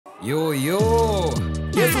Yo,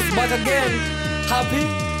 guess who's back again? Happy?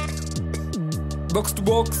 Box to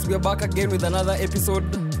Box, we are back again with another episode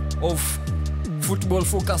of Football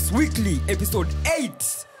Focus Weekly, episode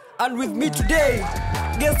 8. And with me today,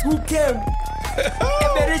 guess who came?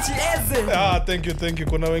 Eberichi Eze. Thank you.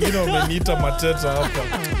 Kuna wengine wameniita mateta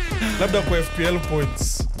hapa. Labda kwa FPL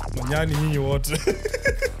points. Manyani nyinyi wote.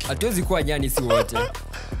 Hatuwezi kuwa nyani si wote.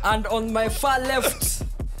 And on my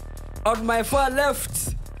far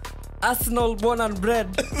left, Arsenal born and bred.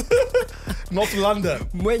 North London.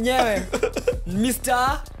 Mwenyewe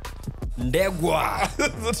Mr. Ndegwa.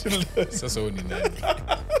 Sasa wewe ni nani?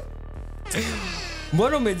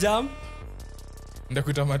 Mbona umejam?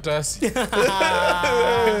 Ndakuita matasi.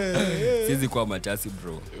 Siwezi kuwa matasi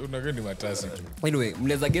bro. Unakuwa ni matasi tu. Anyway,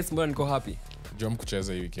 mnaweza guess mbona niko happy? Jom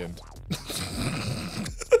kucheza hii weekend.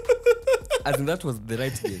 I think that was the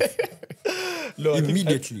right guess. No,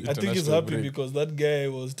 immediately. I think he's happy break. Because that guy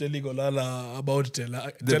was telling Olala about Ten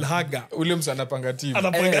Hag. Ule msanapanga team.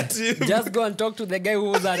 Just go and talk to the guy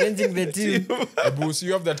who was arranging the team. Abus,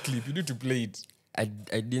 you have that clip. You need to play it. I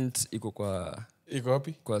didn't. Iko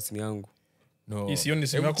wapi? Kwa simu yangu. No. Isioni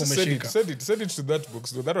simu yako umeshika. Send it to that box.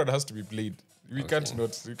 So that one has to be played. We can't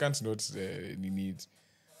not need it.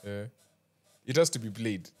 It has to be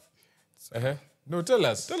played. No, tell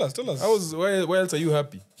us. Why else are you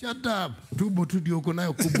happy? Shut up. Tubo tudio uko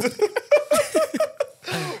nayo kubwa.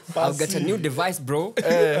 I've got a new device, bro.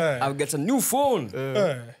 I've got a new phone.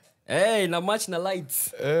 Hey, na match na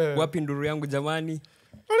lights. Wapi nduru yangu jamani?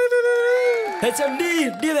 HMD,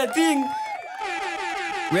 do the thing.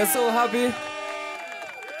 We are so happy.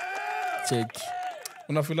 Check.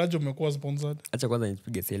 Unafilaje umekuwa sponsored? Acha kwanza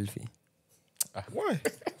nipige selfie. Why?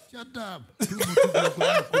 Shut up.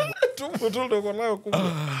 Tubo uko nayo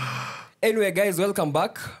kubwa. Anyway guys, welcome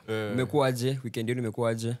back. Umekuaje? Weekend yenu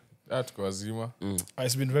imekuaje? Tuko wazima.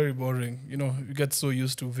 It's been very boring. You know, you get so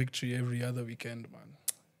used to victory every other weekend, man.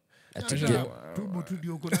 Tubo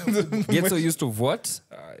tudio uko nayo kubwa. Get so used to what?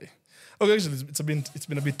 Okay, actually, it's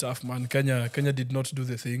been a bit tough, man. Kenya did not do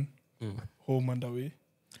the thing. Home and away.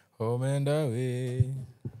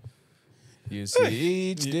 You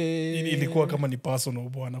see each day. Ilikuwa kama ni personal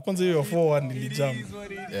bwana. Kwanza hiyo 4-1 nilijam.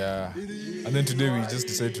 Yeah. And then today we just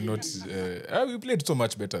decided to not we played so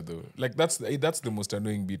much better though. Like that's the most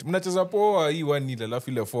annoying bit. Mnacheza poa hii 1-0 alafu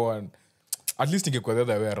ile 4-1. At least ingekuwa the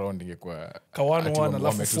other way around ingekuwa 1-1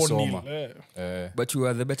 alafu 4-0. But you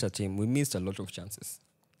are the better team. We missed a lot of chances.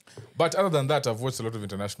 But other than that, I've watched a lot of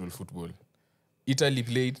international football. Italy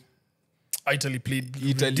played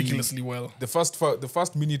ridiculously well. The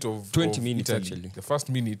first minute of 20 minutes Italy, actually. The first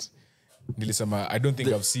minute, nilisema I don't think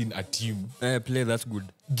I've seen a team play that good.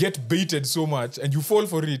 Get baited so much and you fall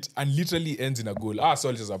for it and literally ends in a goal. So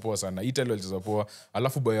walicheza poa sana. Italy walicheza poa.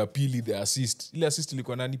 Alafu by a pili the assist. Ile assist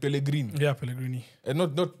ilikuwa nani? Pellegrini. Yeah, Pellegrini.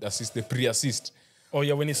 Not assist, the pre-assist. Oh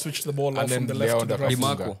yeah, when he switched the ball off from the left to the right.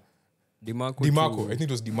 Dimarco. I think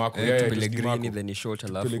it was Dimarco. Yeah, Pellegrini, then he shot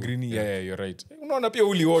alafu. Pellegrini, yeah, you're right. Unaona pia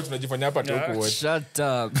uli watch unajifanya hapa tu watch. Shut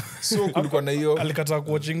up. So kulikuwa na hiyo. Alikataa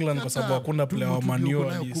kuwatch England kwa sababu hakuna player wa Man U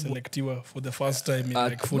aliselectiwa for the first time in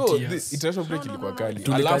like 40 years. International break ilikuwa kali.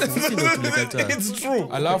 Alafu sisi ndio tulikataa. It's true.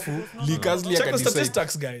 Alafu Likazli check the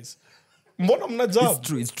statistics, guys. Mbona mnajam?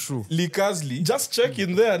 It's true. Likazli just check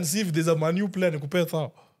in there and see if there's a Man U player nikupea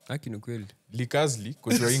thao. Haki ni kweli. Likazli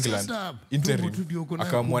coach wa England interim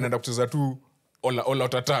akaamua anaenda kucheza tu all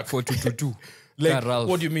out attack 4-2-2. Like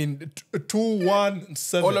what do you mean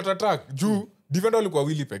 2-1-7 all out attack juu defender alikuwa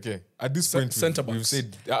wili pekee at this point we've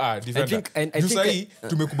said defender I think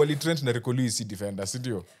tumekubali Trent na Rico Lewis defender si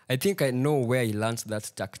ndio. I think I know where he learned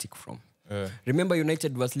that tactic from. Remember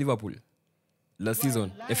United vs Liverpool last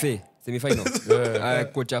season FA semi-final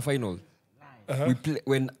quarter final. We play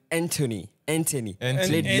when Anthony played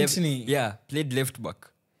left back.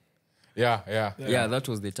 Yeah, that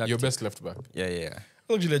was the tactic. Your best left back. Yeah.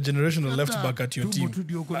 Actually a generational left back at your team.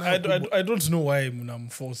 I don't know why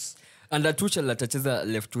mnamforce. And Tuchel atacheza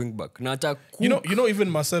left wing back. Na you know even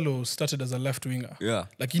Marcelo started as a left winger. Yeah.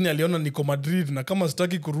 Lakini aliona niko Madrid na kama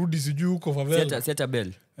sitaki kurudi sijui huko favela. Seta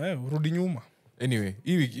bell. Urudi nyuma. Anyway,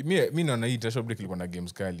 hii wiki mimi naona hii international break ilikuwa na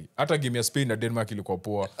games kali. Hata game ya Spain na Denmark ilikuwa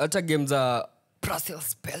poa. Hata games za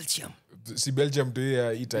Brussels, Belgium. Si Belgium to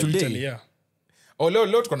Italy. Italy, yeah.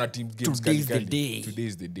 Leo tuko na team games kali. Today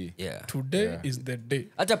is the day. Yeah. Today is the day.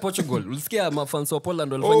 Hata Portugal. Ulisikia mafans wa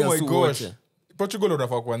Poland walifanya su wote. Portugal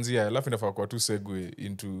unafaa kuanzia, alafu inafaa kwa tu segue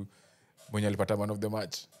into mwenye alipata man of the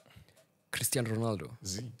match. Cristiano Ronaldo.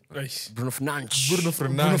 Bruno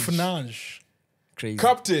Fernandes. Crazy.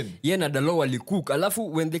 Captain. Yeye na Dalot walikook.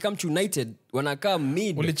 Alafu when they come to United wanakaa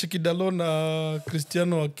mid. Walichiki Dalot na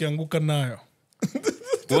Cristiano akianguka nayo.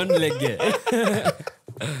 One leg.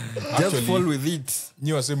 Just fall with it.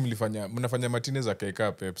 Nyi wase mnafanya Martinez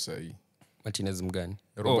akaeka Pep sahi. Martinez mgani?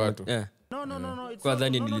 Roberto. Yeah. No. Kwa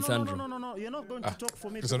dhani ni Lisandro. No. You're not going to talk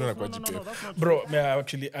for me. Lisandro No, anakuwa GPF. that's not Bro,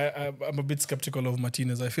 actually, I'm a bit skeptical of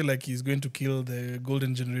Martinez. I feel like he's going to kill the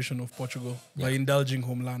golden generation of Portugal by indulging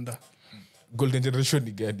Homelander. Golden generation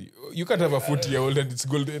ni gani? You can't have a 40-year-old and it's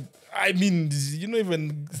golden. I mean,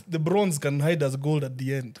 even the bronze can hide as gold at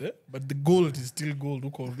the end, but the gold is still gold.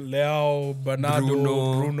 Look at Leao, Bernardo,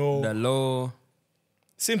 Bruno. Dalot.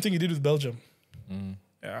 Same thing he did with Belgium.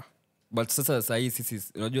 Yeah. But sasa sahi sisi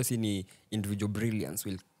unajua si ni individual brilliance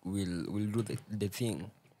will do the thing.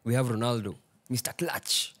 We have Ronaldo, Mr.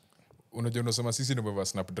 Clutch. Unajua unasema sisi ni baba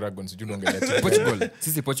Snapdragon, sijui unaongelea Portugal.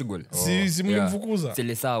 Sisi Portugal. Si mlimfukuza.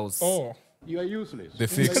 Selesaus. Oh. You are useless. the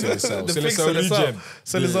fake Seleção. The fake Seleção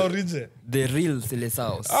Seleção region. The real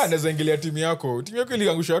Selesaus. naweza ingilia timu yako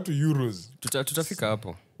iliangusha watu Euros. Tutafika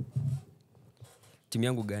hapo. Timu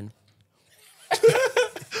yangu gani?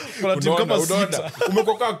 Unaona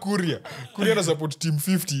umekoka Kuria na support team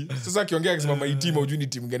 50. Sasa akiongea akisema my team hujui ni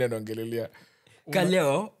timu gani anaongelelea.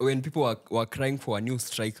 Kaleo when people were crying for a new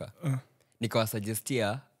striker.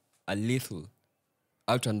 Nikawasuggestia a lethal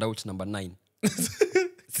out and out number 9.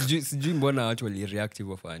 Sijui mbona watu wali react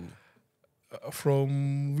hivyo fani.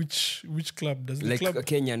 From which club? Does the Like club a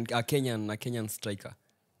Kenyan striker.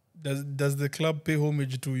 does the club pay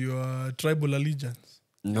homage to your tribal allegiance?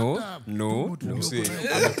 No.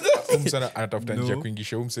 Umsana anatafuta njia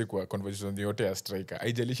kuingisha umse kwa conversation yote ya striker.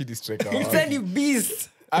 Haijalishi di striker. Msani beast.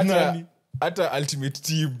 Hata ultimate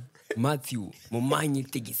team. Matthew Momanyi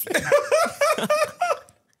Ndegz.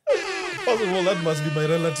 First of all, that must be my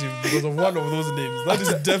relative because of one of those names. That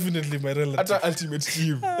is definitely my relative. Hata ultimate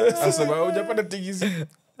team. Asema hujapata Ndegz.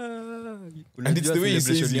 And it's the way he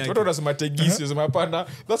says it. Watu wanasema Ndegz, unasema hapana.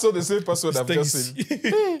 That's not the same person I've just said.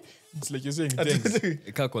 It's like you're saying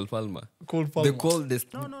things. Cole Palmer. Cole Palmer. The coldest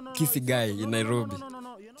kissy guy in Nairobi.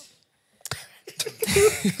 No. You're not.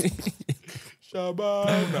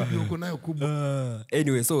 Shabana. Yuko nayo kubwa.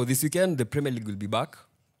 Anyway, so this weekend the Premier League will be back.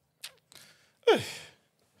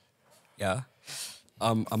 Yeah.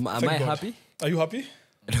 Am I God. happy? Are you happy?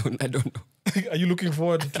 I don't know. Are you looking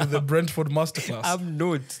forward to the Brentford masterclass? I'm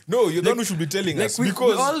not. No, you're the one who should be telling us.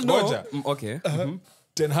 Because all know. Moja, Okay.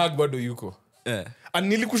 Ten Hag bado yuko.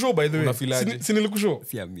 And nilikushow, by the way. Unafilaje? Si nilikushow.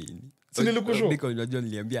 Siamini. Nilikushow. Biko unajua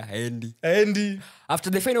niliambia haendi. Andy.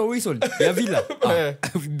 After the final whistle ya Villa.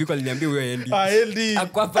 Biko aliniambia huyo haendi. Andy.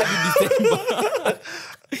 Akwa hadi December.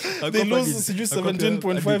 They lose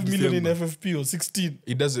 17.5 million in FFP or 16.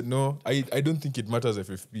 He doesn't know. I don't think it matters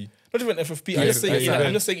FFP. Not even FFP. PSR.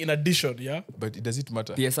 I'm just saying in addition, yeah? But does it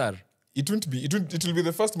matter? PSR. It will be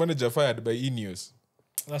the first manager fired by Ineos.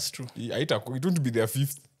 That's true. It won't be their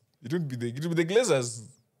fifth. It will be the Glazers'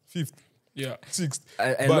 fifth, Yeah. sixth.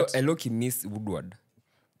 I look miss Woodward.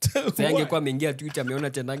 Sasa angekuwa ameingia Twitter ameona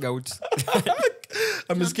Ten Hag out.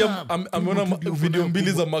 Amesikia ameona video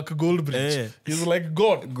mbili za Mark Goldbridge. He's like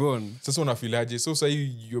gone. Sasa unafilaje? So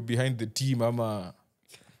say you're behind the team ama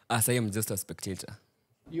As I am just a spectator.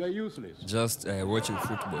 You are useless. Just watching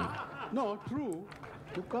football. No, true.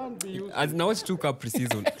 You can't be useless. As now watch 2 cup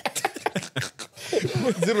pre-season.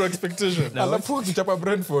 Zero expectation. alafu tuchapa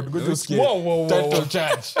Brentford go to skate. Wow. Title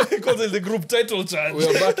charge. Because it's the group title charge. We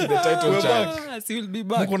are back in the title We're charge. back. He will be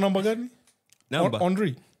back. Mko namba gani? Number.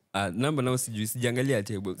 Henry. Number now sijangalia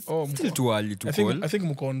table. Oh, Still too early to I call. think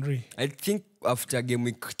mko Henry. I think after game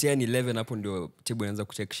week 10 11 hapo ndio table inaanza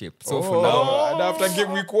kucheck shape. So for now And after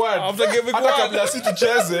game week 1. After game week Hata one. kabla si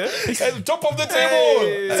tucheze. Top of the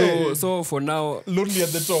table. so for now Lonely at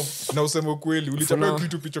the top. Na useme kweli For ulichapa now.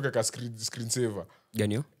 kitu picha kaka screen saver.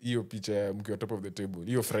 ganyo? Hiyo picha ya mkiwa top of the table.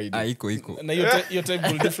 Hiyo Friday. Iko. Na hiyo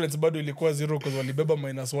table difference bado ilikuwa 0 because walibeba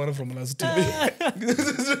 -1 from last team.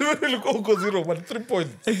 Ilikuwa uko 0 but 3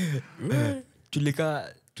 points.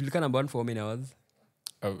 Tulika number 1 for how many hours?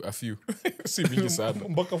 A few. Si mingi sana.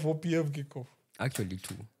 Mpaka 4 PM kickoff. Actually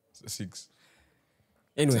 2. 6.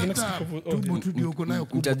 Anyway, Tumbo tu ndio uko nayo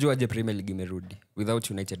kubwa. mtajuaje Premier League imerudi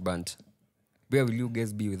without United Band? Where will you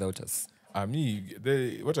guys be without us?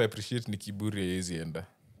 What I appreciate ni kiburi haiwezi enda.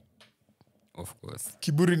 Of course.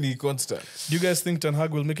 Kiburi ni constant. Do you guys think Ten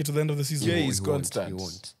Hag will make it to the end of the season? Yeah, He he's won't. constant. He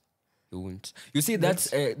won't. You see that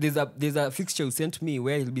there's a fixture you sent me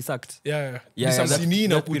where he'll be sacked. Yeah. Yeah, Sasa ni that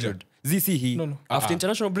inakuja. period. ZC No. after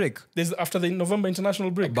international break. There's after the November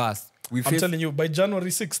international break. Bas. We I'm face telling you, by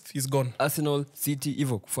January 6th, he's gone. Arsenal, City,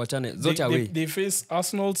 Evo kufuatane zote away. They face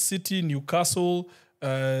Arsenal, City, Newcastle,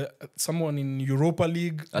 someone in Europa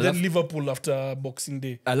League, then Liverpool after Boxing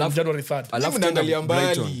Day on January 3rd. Alafu Mimi naangalia tena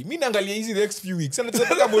Brighton. mbali. Mimi naangalia hizi the next few weeks. Sana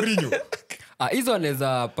tunataka Mourinho. hizo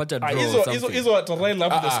anaweza pata draw or hizo something. hizo atarile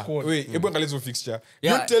up the squad. Wait, hebu angalia hizo fixture.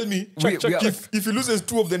 Yeah. Don't tell me We are- if he loses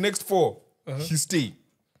 2 of the next 4, he stay.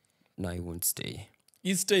 No, he won't stay.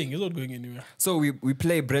 He's staying. He's not going anywhere. So we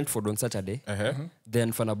play Brentford on Saturday,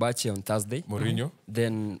 then Fenerbahce on Thursday. Mourinho.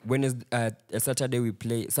 Then Sunday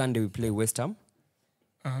we play West Ham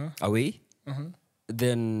away.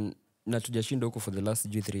 Then natujashinda huko for the last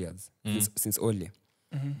 3 years since Ole.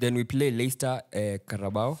 Then we play Leicester,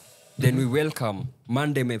 Carabao. Then we welcome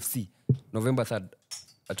Mandem FC November 3rd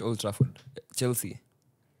at Old Trafford, Chelsea.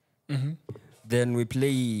 Then we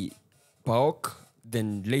play PAOK,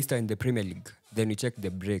 then Leicester in the Premier League. Then we check the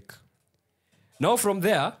break. Now from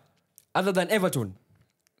there, other than Everton,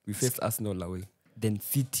 we face Arsenal away. Then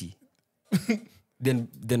City.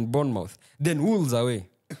 then Bournemouth. Then Wolves away.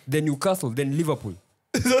 Then Newcastle. Then Liverpool.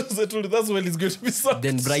 That's when it's going to be sucked.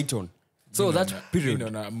 Then Brighton. So that period.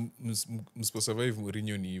 Msiposurvive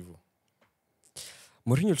Mourinho ni hivyo.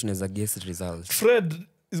 Mourinho tunaweza guess results. Fred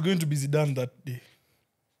is going to be Zidane that day.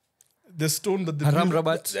 The stone that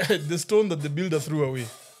the stone that the builder threw away.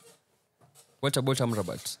 What about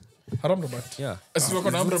Amrabat? Haram Rabat. Yeah. Asi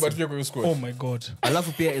wako na Amrabat pia kwa hiyo squad. Oh my god.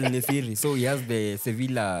 Alafu pia El Nesiri. So he has the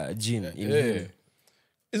Sevilla gene in him.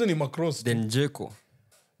 Isn't he Macross? Then Dzeko.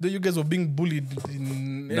 You guys were being bullied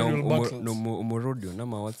in aerial battles. Morodio.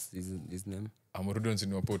 Nama, what's his name? Mourinho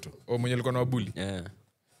ni wa Porto. Mwenye alikuwa na wabuli. Yeah.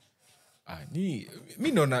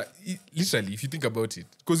 Mi naona literally if you think about it,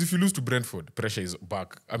 because if you lose to Brentford, pressure is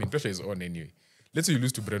back. I mean, pressure is on anyway. Let's say you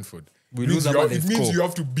lose to Brentford. We lose about the it means score. you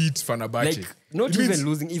have to beat Fenerbahce. Like, not It even means-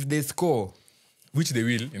 losing if they score. which they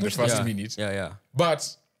will in the first Yeah. minute. Yeah.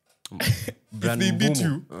 But if Brand they beat Mbumo.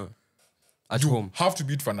 you, At you home. have to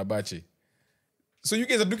beat Fenerbahce. So you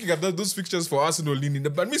guys are looking at those fixtures for Arsenal leaning.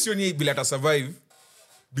 But Miss Yoni will let us survive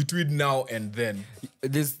between now and then.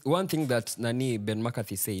 There's one thing that Nani Ben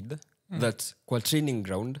McCarthy said, that kwa training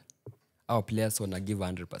ground, our players wanna give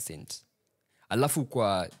 100%. Alafu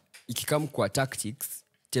kwa ikikam kwa tactics,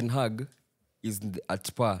 Ten Hag is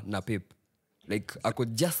at par na Pep. Like, ako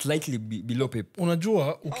just slightly below Pep.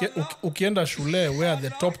 Unajua ukienda shule where the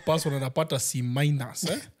top person anapata C-,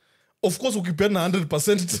 of course ukipeana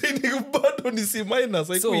 100% training bado ni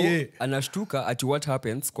C-. So, anashtuka at what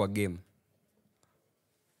happens kwa game.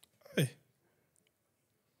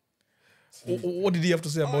 What did he have to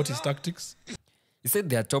say about his tactics? He said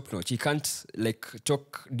they are top notch. He can't like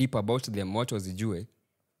talk deep about them. What was Ijue?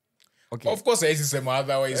 Okay. Of course haisi sema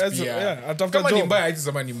otherwise Yes, pia. yeah, atafuta Kama ni job. mbaya haisi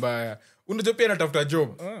sema ni mbaya. Unajua pia anatafuta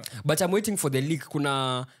job. But I'm waiting for the league.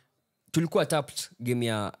 Kuna tulikuwa tapped game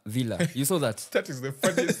ya Villa. You saw that? That is the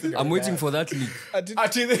funniest thing. I'm waiting for that league.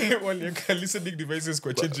 Ati the listening devices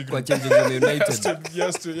kwa changing Kwa room. changing room United.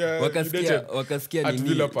 Yes to yeah. Wakasikia At nini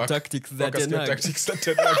Villa Park. tactics that Ten Wakasikia Hag. tactics that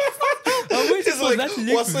Ten Hag. I'm waiting for that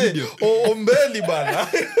league video. Ombeli bana.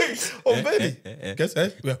 Ombeli. Guys,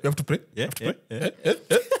 we have to pray. We have to pray.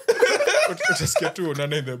 Utasikia tu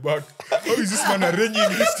onana in the back. How is this man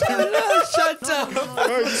arranging this team? Shut up.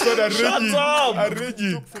 How is this man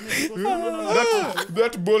arranging?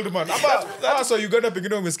 That bold man. So Uganda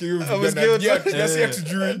pengine wamesikia hiyo vijana. Yes, yet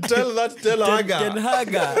to Tell Haga. Ten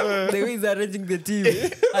Hag, the way he's arranging the team,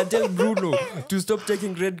 and tell Bruno to stop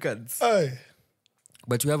taking red cards. Aye.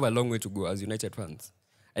 But we have a long way to go as United fans.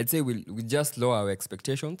 I'd say we just lower our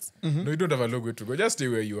expectations. No, you don't have a long way to go. Just stay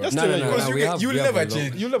where you are. Just No, stay no, where no, you no, are. we You'll have never a long-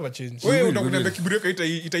 change. You'll never change. Wewe will, unakuambia we will. kibureka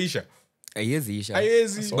itaisha. Haiwezi isha.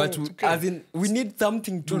 Haiwezi. But it's okay. as in, we need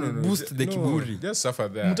something to boost the kiburi. Just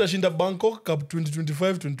suffer there. Mtashinda Bangkok Cup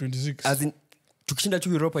 2025 2026. As in, tukishinda tu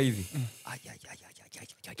Europa hivi.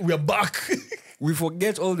 We are back. We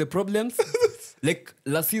forget all the problems. Like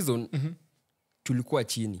last season, tulikuwa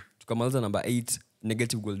chini. Tukamaliza number 8,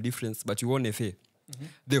 negative goal difference, but we won FA.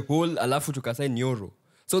 The whole, alafu tukasign Euro.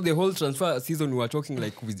 So the whole transfer season, we were talking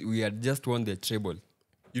like we had just won the treble.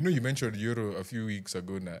 You know, you mentioned Euro a few weeks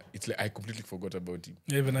ago now. It's like I completely forgot about him.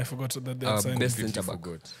 Yeah, even I forgot that they Our had signed. best Completely centre back.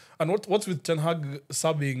 forgot. And what's with Ten Hag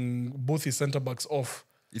subbing both his centre backs off?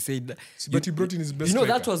 He said, But he brought in his best you know,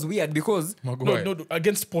 striker. that was weird because Maguire. No,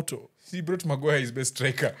 against Porto. He brought Maguire his best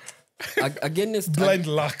striker. against Blind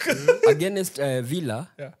luck. against Villa,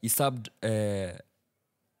 Yeah. he subbed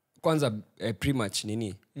kwanza pre-match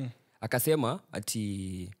nini. Akasema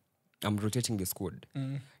ati I'm rotating the squad.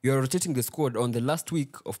 You are rotating the squad on the last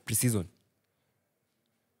week of pre-season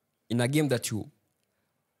in a game that you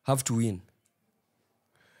have to win.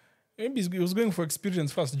 Maybe he was going for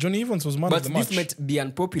experience first. Johnny Evans was man But of the this match. might be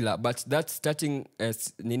unpopular, but that starting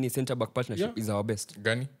nini center back partnership Yeah. is our best.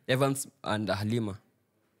 Gani? Evans and Halima.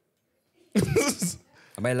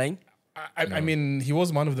 Am I lying? I mean, he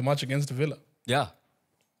was man of the match against Villa. Yeah.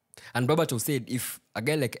 And Babato said, if a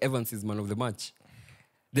guy like Evans is man of the match,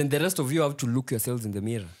 then the rest of you have to look yourselves in the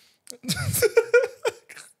mirror.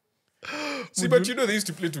 See, but you know they used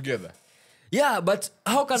to play together. Yeah, but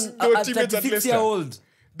how can They were a teammates at 36-year-old...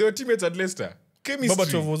 They were teammates at Leicester. Chemistry.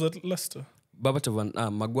 Babatov was at Leicester. Babatov and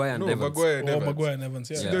Maguire and No, Evans. Maguire and Evans. Maguire and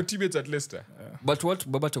Evans, yeah. They were teammates at Leicester. But what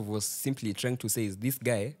Babatov was simply trying to say is this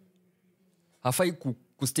guy hafai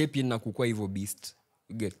kustep in na kukua hivyo beast.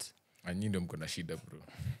 You get? And you know mko na shida, bro.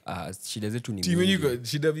 Shida zetu ni Team, when you mingi. got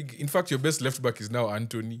shida, in fact, your best left back is now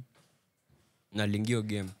Anthony. Na lingio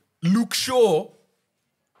game. Luke Shaw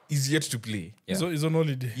is yet to play. Yeah. He's on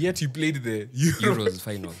holiday. Yet he played the Euros. Euros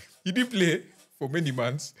final. He didn't play for many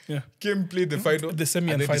months. Yeah. Came, played the final. The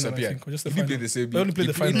semi and then final, I disappeared. think. Or just the He didn't play final. the semi. They only played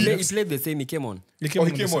the He final. He played the same, he came on. He came Oh,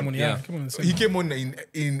 on he the came on, semi, yeah. He came on the semi. He came on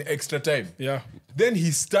in extra time. Yeah. Then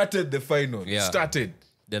he started the final. Yeah. Started.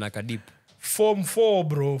 Then akadip. Form 4,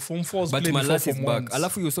 bro. Form 4 is But playing before Malas is Form back. 1s.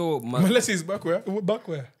 Alafu you saw Malas is back where? Back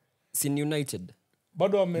where? Sin United.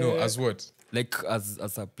 Bado ame... No, as what? Like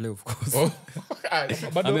as a play, of course. Oh.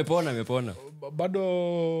 Amepona.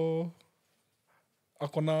 Bado...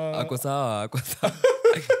 Akona... Ako sawa.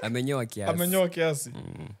 Amenyoa kiasi. Amenyoa kiasi. Na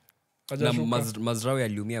Hajashuka. Mazraoui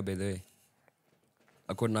aliumia by the way.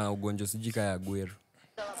 Ako na ugonjwa sijui kaya Aguero.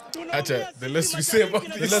 Acha, the less we say about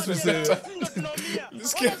this. The less we say.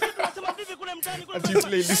 Lisikia. Ati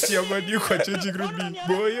playlist ya Man U kwa changing room ni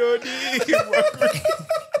Boyoni.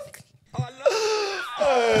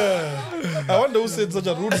 I wonder who said such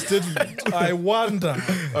a rude statement. I wonder.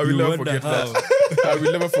 I will never forget that. I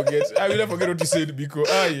will never forget what you said, Biko.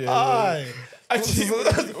 Yeah. Aye. Actually,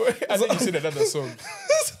 I think you said another song.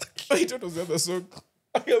 I thought it was the other song.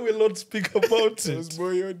 I will not speak about It was it.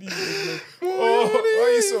 Boyoni. Oh, why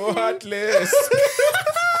are you so heartless?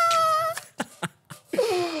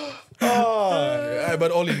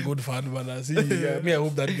 But all in good fun, man. See, me, I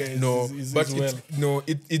hope that guy is but well.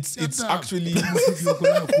 it's actually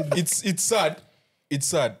it's sad. It's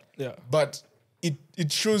sad. Yeah. But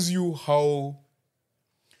it shows you how,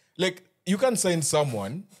 like, you can sign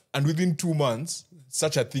someone and within 2 months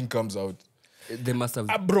such a thing comes out. They must have.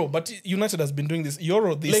 Bro, but United has been doing this.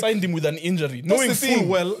 Euro, they Like, signed him with an injury, That's knowing the full thing.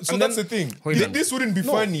 well. So and that's then, the thing. Højlund. This wouldn't be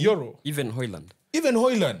no, funny. Euro. Even Højlund. Even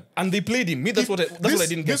Højlund. And they played him. Me, that's what I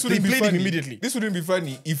didn't get. They wouldn't be played him funny. immediately. This wouldn't be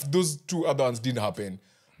funny if those two other ones didn't happen.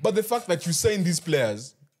 But the fact that you sign these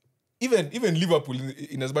players, even Liverpool,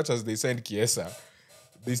 in as much as they signed Chiesa,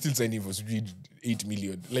 they still signed him for 8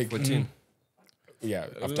 million. Like 14. Yeah,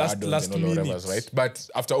 after Last add-ons and all whatever, minute. right? But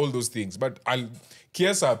after all those things, but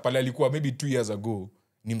Chiesa pale alikuwa maybe 2 years ago,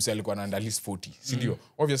 ni mse alikuwa na at least 40, si ndio?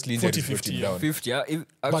 Obviously injuries 40, left him 50, down. 50, yeah.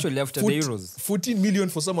 But Actually, after the Euros. 14 million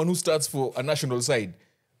for someone who starts for a national side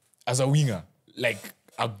as a winger, like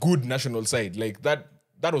a good national side, like that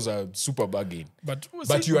was a super bargain. But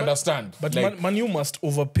you understand. But like, Man U must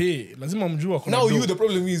overpay. Lazima mjua kuna now do. the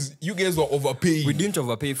problem is you guys were overpaying. We didn't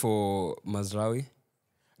overpay for Mazraoui.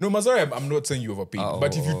 No, Mazraoui, I'm not saying you overpaid. Oh.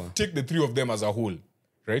 But if you take the three of them as a whole,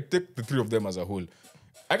 right? Take the three of them as a whole.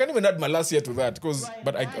 I can't even add Malacia to that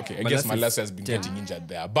I guess Malacia Malacia has been 10. getting injured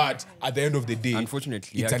there. But at the end of the day,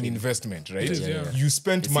 Unfortunately, it's yeah, an Kenan. investment, right? It is, yeah. You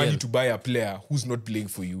spent money yeah. to buy a player who's not playing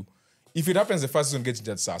for you. If it happens the first season gets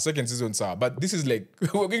injured, sir. Second season, sir. But this is like,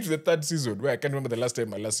 we're going to the third season where I can't remember the last time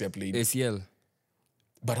Malacia played. ACL.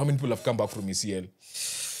 But how many people have come back from ACL?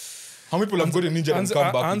 How many people have gotten injured and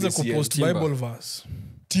come back Anza from ACL? kupost Timber. Bible verse.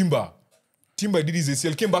 Timber did his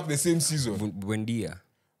ACL, came back the same season. Buendia.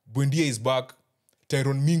 Buendia is back.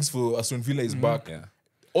 Tyrone Mings for Aston Villa is back. Yeah.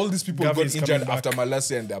 All these people Gavi got is injured coming back. after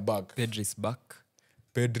Malacia and they're back. Pedri's back.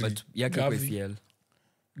 Pedri. But yake kwa Gavi. ACL.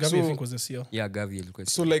 Gavi, So- I think, was the CL. Yeah, Gavi ilikuwa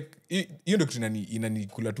So like, hiyo ndo kitu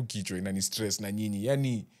inanikula tu kichwa, inani stress na nyinyi.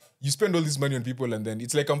 Yani, you spend all this money on people and then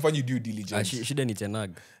it's like amfanyi due diligence. shida ni Ten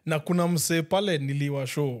Hag. Na kuna mse pale niliwa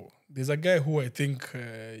show. There's a guy who I think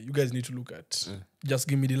you guys need to look at. Just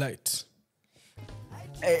give me the light.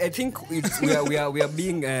 I think we are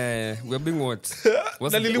being what?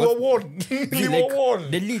 What's Na niliwa warn. Niliwa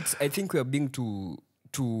warn. the leads, I think we are being too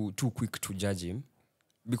quick to judge him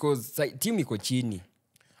because team iko chini.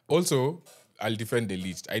 Also, I'll defend the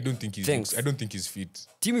least. I don't think he's fit.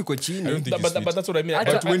 Team iko I chini. don't think he's fit. But that's what I mean.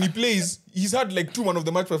 But when he plays, he's had like 2 man of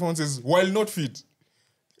the match performances while not fit.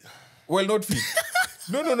 No.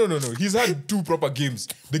 He's had 2 proper games.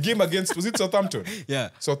 The game against, was it Southampton? Yeah.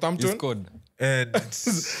 Southampton. He scored. And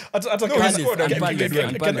Hata No, he scored and played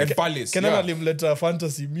well. And Palace. Kenan Yeah. alimleta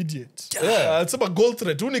fantasy immediate. Yeah. It's about goal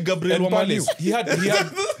threat. Uni Gabriel And wa Man U. Palace.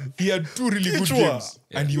 He had 2 really good Kichwa. games.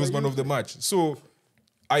 And he was man of the match. So,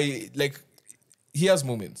 I like, he has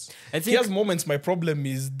moments. I He think has moments. My problem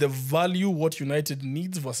is the value what United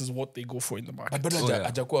needs versus what they go for in the market. But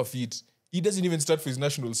Ajakuwa fit. He doesn't even start for his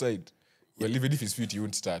national side. Well, even if he's fit, he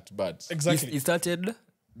won't start. But Exactly. he started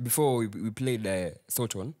before we played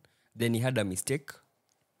Soton. Then he had a mistake.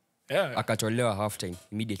 Yeah. Akatolewa halftime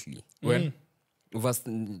immediately. when? Versus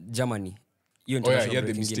Germany. He had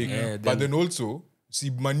the mistake. But then also, see,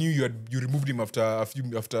 Manu, you removed him after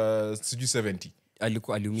 70.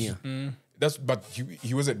 aliumia. But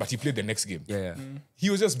he wasn't. But he played the next game. Yeah. He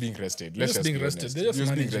was just being rested. Let's just just being be rested. honest. They're just He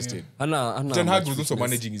was being managing rested. Ten Hag was also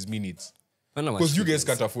managing his minutes. Because you guys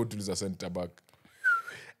can't afford to lose a centre back.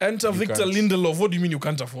 Enter Victor can't. Lindelof. What do you mean you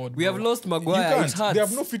can't afford? We have lost You Maguire. It can't. hurts. They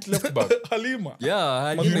have no fit left back. Halima.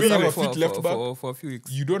 Yeah, You don't have a for, fit left for, back? for a few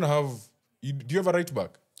weeks. You don't have. Do you have a right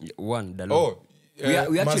back? One. Dalo. Oh, We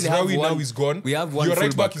actually have Mazraoui one- now is gone. we have one Your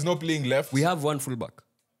right fullback. back is not playing left. We have one fullback.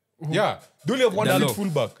 Yeah, they only have one Dalo. fit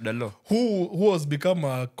fullback. Dalo. Who has become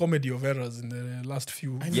a comedy of errors in the last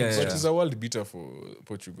few. Yeah, But yeah. it's a world beater for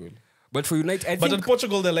Portugal. But for United, I But think in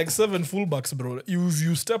Portugal, they're like 7 fullbacks, bro. You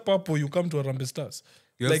step up or you come to Arambe Stars.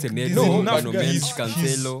 you have like, Semedo, there's No, enough Mano guys. Mendes,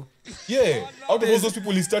 Cancelo. Yeah, out of all those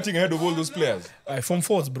people, he's starting ahead of all those players. From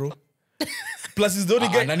fourths, bro. Plus, he's the only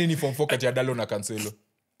guy. Nani ni form 4 kati ya Dalo na Cancelo.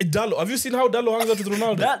 Dalo. Have you seen how Dalo hangs out with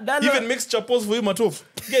Ronaldo? Dalo- He even makes chapos for him at home.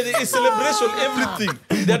 Yeah, it's celebration,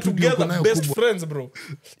 everything. They're together, best friends, bro.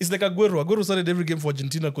 It's like Aguero. Aguero started every game for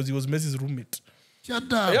Argentina because he was Messi's roommate.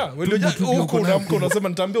 Shut up. Yeah, when you just huko unaamka unasema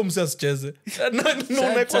nitaambia msi asicheze. No,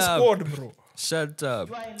 like up. squad, bro. Shut up.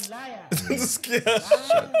 Scared.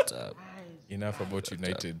 Shut up. Enough about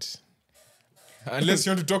United. Unless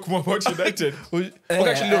you want to talk more about United. Okay,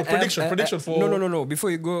 actually, no, prediction for... No.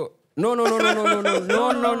 Before you go, no.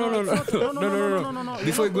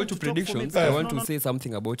 Before you go to predictions, I want to say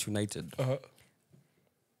something about United.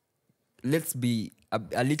 Let's be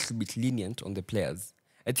a little bit lenient on the players.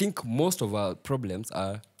 I think most of our problems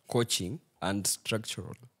are coaching and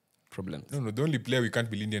structural problems. No, the only player we can't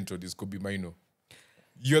be lenient on is Kobe Maino.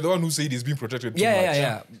 You're the one who said he's being protected too much.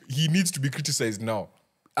 Yeah. He needs to be criticized now.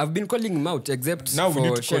 I've been calling him out, except Now we for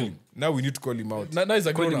need to call Shen. him. Now we need to call him out. Now he's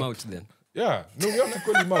a Call him grown up. out then. Yeah, no, we have to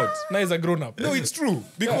call him out. Now he's a grown up. No, it's true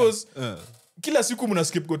because kila siku muna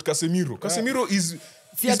scapegoat Casemiro. Casemiro is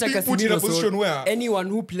See, he's hata being put in a Casemiro, position where anyone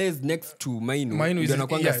who plays next to Mainu, Mine is ndio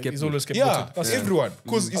anakuanga he's scapegoat. always yeah, scapegoated. everyone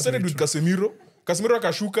because he started with Casemiro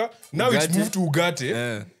akashuka, now it's Ugarte. moved to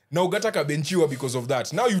Ugarte. Now Ugarte akabenchiwa because of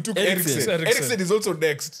that. Now you took Eriksen. Eriksen. Eriksen is also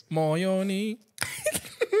next. Moyoni.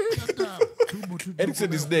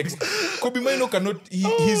 Eriksen is next. Kobe Maino cannot.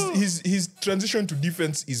 His transition to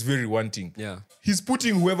defense is very wanting. Yeah. He's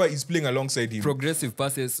putting whoever is playing alongside him Progressive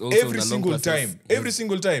passes also every the long single passes. time. Every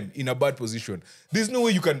single time in a bad position. There's no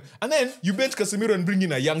way you can. And then you bench Casemiro and bring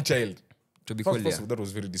in a young child. To be First called, of all, that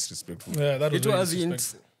was very disrespectful. Yeah, that was It very wasn't.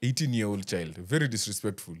 disrespectful. 18-year-old child, very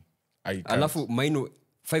disrespectful. I can't Alafu Mainu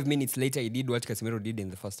 5 minutes later he did what Casemiro did in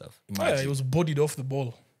the first half. Yeah, imagine. he was bodied off the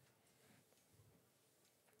ball.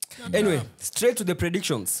 Anyway, straight to the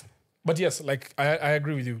predictions. But yes, like I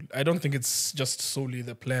agree with you. I don't think it's just solely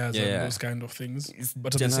the players Yeah, and yeah. those kind of things. It's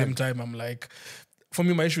But at Ten the same Hag. time, I'm like, for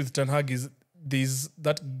me, my issue with Ten Hag is there's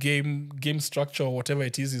that game structure or whatever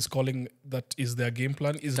it is calling that is their game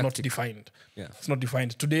plan is not Tactic. defined. Yeah. It's not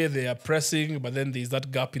defined. Today they are pressing, but then there's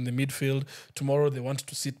that gap in the midfield. Tomorrow they want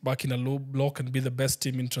to sit back in a low block and be the best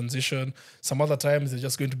team in transition. Some other times they're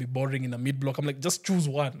just going to be boring in a mid block. I'm like, just choose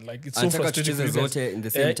one. Like it's so Anataka frustrating for tucheze you guys. zote in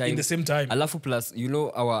the same time. In the same time. Alafu plus,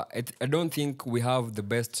 I don't think we have the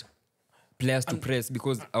best players to press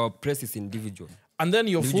because our press is individual. And then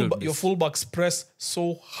your Individual fullbacks press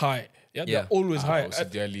so high. Yeah, Yeah. they're always high.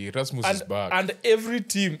 Osijali, Rasmus is back. And every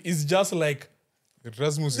team is just like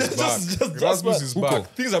Rasmus is Just- back. just Rasmus bad. is Huko.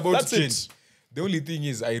 back. Things about That's to change. it. The only thing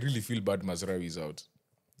is, I really feel bad Mazraoui is out.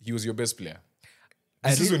 He was your best player. I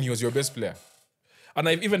This re- season, he was your best player. and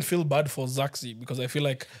I even feel bad for Zaxi because I feel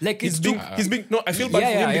like Like, he's it's being no, I feel bad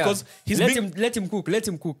for him because he's let being let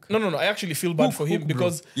him cook. No. I actually feel bad for him Hook, bro.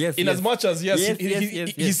 because Yes, in yes. as much as Yes,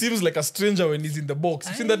 he yes. seems like a stranger when he's in the box.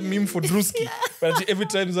 You've seen that meme for Drewski? Where every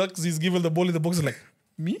time Zaxi is given the ball in the box, he's like,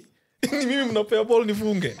 me? Mimi mnapea ball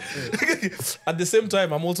nifunge. At the same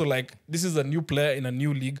time, I'm also like, this is a new player in a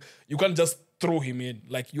new league. You can't just throw him in.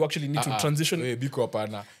 Like, you actually need to transition. Biko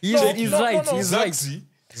hapana. He's No, right. no. He's right. Zaxi.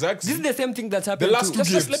 This is the same thing that The happened last to two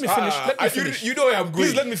Just games. let me finish. Let me finish. You know where I'm going.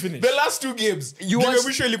 Please let me finish. The last two games. You Game watched-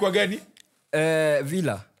 mwisho ilikuwa gani?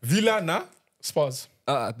 Villa. Villa na Spurs.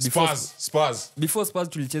 Spurs. Before Spurs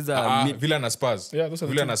tulicheza Villa na Spurs. Yeah, those are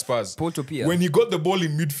the Villa two. na Spurs. Porto pia. When he got the ball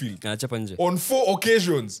in midfield, anachapa nje. on 4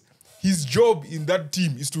 occasions, his job in that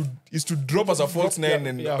team is to drop as a false nine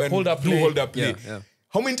and hold up do play. hold up play. Yeah.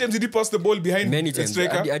 How many times did he pass the ball behind Many the times.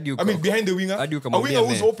 striker? Hadi Behind the winger. hadi A ukamwambia winger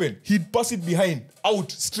who's me. open, he'd pass it behind,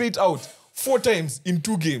 out, straight out, 4 times in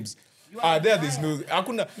 2 games. There's no.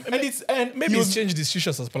 Hakuna. And Maybe he he's was, changed his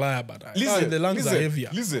shishas as player, but listen, the lungs are heavier.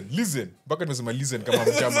 Listen. Baka nimesema listen kama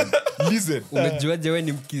Mgerman. Listen. Umejuaje wewe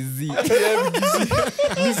ni mkizi?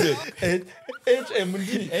 Listen.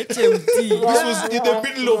 HMD. HMT. This was in the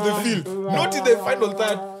middle of the field, not in the final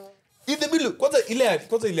third. In the middle. Kwanza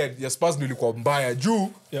ile ya Spurs ndio ilikuwa mbaya juu.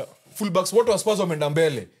 Yeah. Fullbacks wote wa Spurs wameenda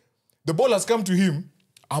mbele. The ball has come to him.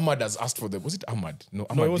 Ahmad has asked for the. Was it Ahmad? No,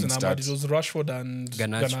 Ahmad No, it didn't wasn't start. Ahmad. It was Rashford and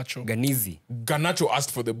Garnacho. Ganizi. Garnacho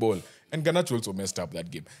asked for the ball, and Garnacho also messed up that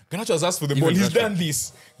game. Garnacho has asked for the ball. Even He's Rashford. done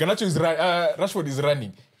this. Rashford is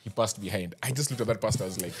running. He passed behind. I just looked at that pass. I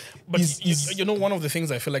was like, But you know, one of the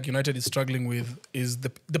things I feel like United is struggling with is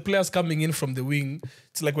the players coming in from the wing.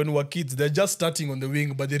 It's like when we were kids, they're just starting on the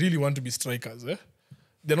wing, but they really want to be strikers.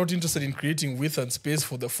 They're not interested in creating width and space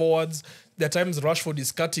for the forwards. There are times Rashford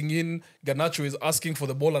is cutting in, Garnacho is asking for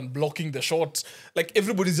the ball and blocking the shot. Like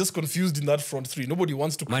everybody's just confused in that front three. Nobody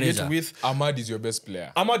wants to create Manager. width. Ahmad is your best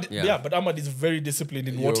player. Ahmad, Yeah. but Ahmad is very disciplined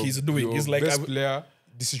in what Your- he's doing. your He's like, best player,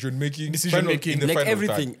 decision making, Decision-making. Like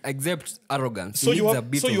everything except arrogance. so He you needs a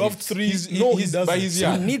have, bit so of you have it. 3. He's he doesn't. but he's He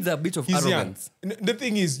young. needs a bit of He's young. arrogance. The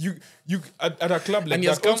thing is, you at a club like And he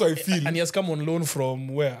has that. come. Also, I feel And he has come on loan from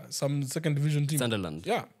where? Some second division team. Sunderland.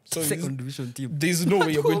 Yeah. So Second division team. there's no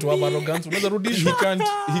way you're going to have arrogance. Unaweza rudishwa.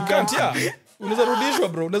 He can't. Yeah. Unaweza rudishwa,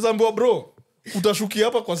 bro. Unaweza ambiwa, bro, utashukia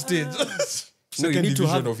hapa kwa stage. No, you second need to division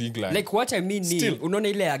have, of England. like what I mean Still. ni unaona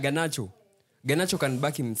ile ya Garnacho can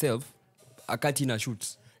back himself akati na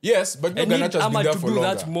shoots. Yes, but no, I need Garnacho has been Ahmad there to for do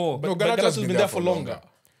longer. that more. No, But Garnacho has been there for longer.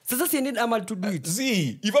 Sasa si need Ahmad to do it.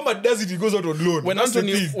 See, if Ahmad does it, he goes out on loan. When That's the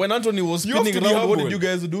Anthony thing. was You have spinning to be around, what humble. did you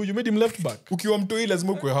guys do? You made him left back. Ukiwa mtoi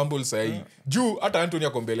lazima ukwe humble sahi. Juu hata Anthony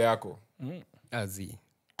ako mbele yako. Azi.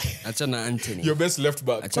 Achana Anthony. Your best left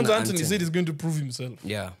back. Achana Kwanza Anthony Anthony. said he's going to prove himself.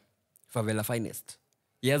 Yeah. Favela finest.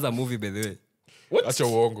 He has a movie by the way. Acha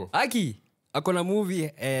uongo. Aki, akona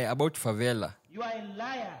movie about favela. You are a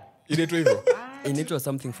liar. Inaitwa hivyo. Inaitwa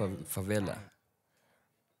something favela.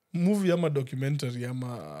 Movie ama documentary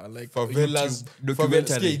ama like Favelas.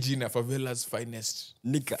 Documentary. Sikia jina. Favelas finest.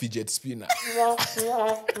 Nika. Fidget spinner.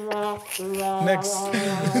 Next.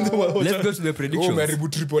 Let's go to the Oh, predictions. umeharibu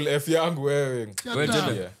triple F yangu wewe. Well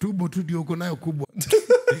done. Yeah. tubo tu ndio uko nayo kubwa.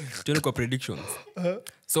 Tuende kwa predictions.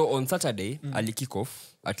 So on Saturday, early kickoff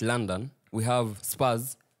at London, we have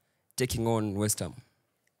Spurs taking on West Ham.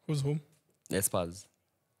 Who's home? Spurs.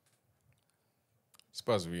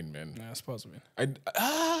 Spurs win, man. Nah, Spurs win.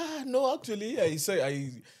 No, actually,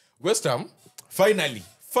 West Ham, finally,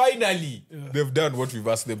 they've done what we've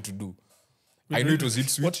asked them to do. I know it was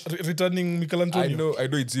Ipswich. What returning Mikel I Antonio? know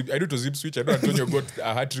it was Ipswich. I know Antonio got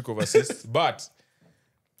a hat-trick of assists, but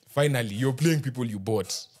finally, you're playing people you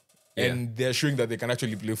bought, and they're showing that they can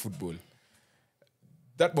actually play football.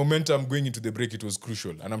 That momentum going into the break, it was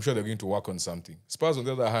crucial, and I'm sure they're going to work on something. Spurs, on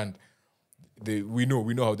the other hand, we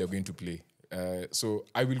know how they're going to play. So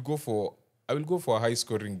I will go for a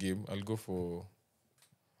high-scoring game. I'll go for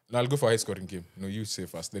a high-scoring game. No, you say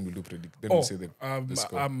first, then we'll do predict. Then we'll say the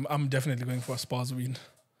score. I'm definitely going for a Spurs win.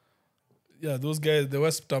 Yeah, those guys, the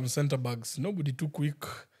West Ham centre backs, nobody too quick.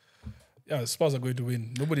 Yeah, Spurs are going to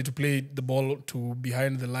win. Nobody to play the ball to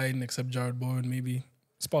behind the line except Jared Bowen, maybe.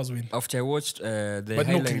 Spurs win. After I watched the But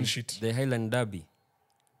no clean sheet. the Highland Derby,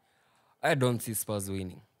 I don't see Spurs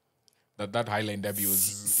winning. That Highland Derby was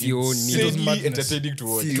Sioni. It was insanely madness. entertaining to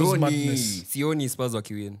watch. It was madness. Sioni Spurs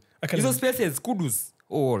wakiwin. I can- Hizo spaces, kudus.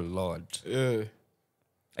 Oh Lord. Yeah.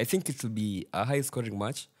 I think it will be a high scoring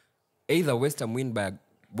match. Either West Ham win by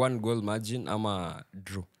 1 goal margin ama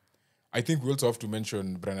draw. I think we also have to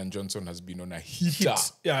mention Brennan Johnson has been on a heater.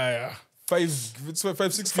 Yeah.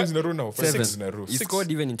 6 games in a row now. 5 games in a row. He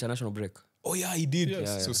scored even international break. Oh yeah, he did.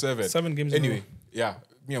 Yes. So 7. 7 games in a Anyway, row. yeah,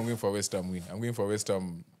 me I'm going for West Ham win. I'm going for West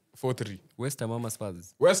Ham 4-3. West Ham ama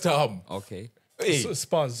Spurs. West Ham. Okay. Hey,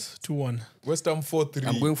 Spurs 2-1. West Ham 4-3.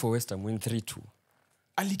 I'm going for West Ham win 3-2.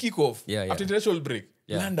 early kickoff. Yeah, yeah. After international break.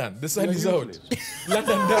 Yeah. London, the sun is out.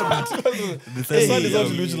 London derby. The sun is out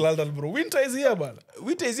to lose London, bro. Winter is here, man.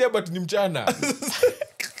 Winter is here but ni mchana.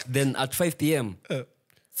 Then at 5 p.m.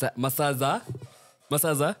 Masaza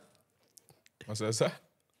Masasa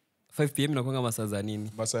 5 p.m. nakwanga masaza nini?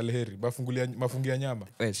 masalheri mafungia nyama.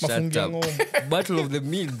 Wait, shut Mafungia up. ng'ombe. Battle of the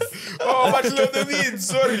Meads. Oh, Battle of the Meads.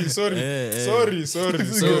 Sorry.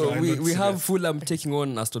 So we have Fulham taking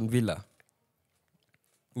on Aston Villa,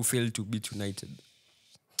 who failed to beat United.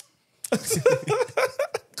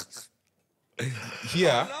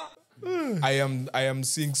 Here, I am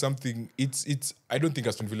seeing something. It's. I don't think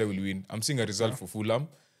Aston Villa will win. I'm seeing a result for Fulham,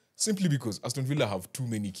 simply because Aston Villa have too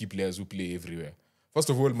many key players who play everywhere. First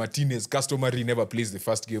of all, Martinez customary never plays the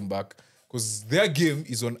first game back because their game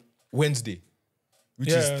is on Wednesday, which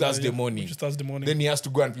is Thursday morning. Which is Thursday morning. Then he has to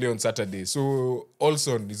go and play on Saturday. So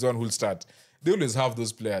Olson is the one who'll start. They always have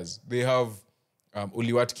those players. They have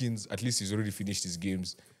Oli Watkins. At least he's already finished his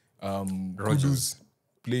games. Kudus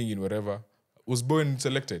playing in wherever. Was Bowen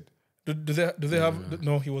selected? Do they have?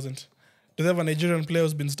 No, he wasn't. Do they have a Nigerian player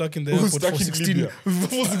who's been stuck in the Who's airport for stuck in 16 Libya?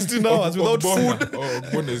 for 16 hours without food?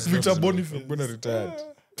 Ogbonna is Victor not- Boniface. Ogbonna retired.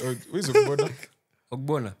 Where's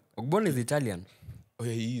Ogbonna? Ogbonna is Italian. Oh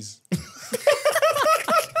yeah, he is.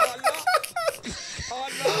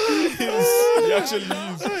 He actually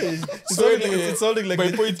is. It's sounding like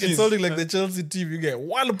my point it's is- sounding like the Chelsea team. You get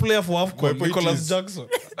one player for My AFCON, point Nicholas is- Jackson.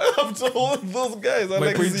 After all those guys, I My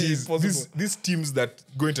like point see is, it possible. these teams that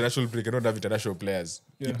go international break and don't have international players,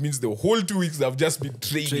 Yeah. it means the whole 2 weeks they've just been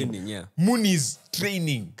training. Training, yeah. Muniz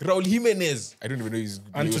training. Raul Jimenez. I don't even know he was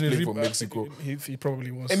playing for Mexico. He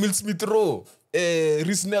probably was. Emil Smith Rowe.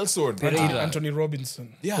 Rhys Nelson. Anthony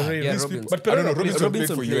Robinson. Yeah, Pereira. these Robinson. people. But I don't know. Pereira Robinson played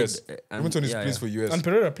Robinson for played, US. and- Robinson yeah, plays for US. And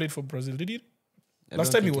Pereira played for Brazil. Did he?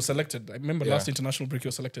 Last time he was selected. I remember Yeah. last international break he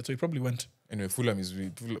was selected, so he probably went. Anyway, Fulham is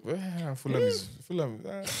winning.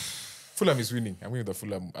 I'm going with the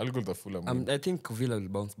Fulham. I'll go with the Fulham. win. I think Villa will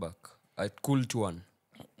bounce back. Cool 2-1.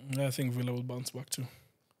 I think Villa will bounce back too.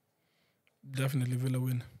 Definitely Villa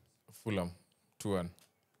win. Fulham 2-1.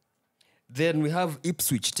 Then we have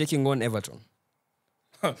Ipswich taking on Everton.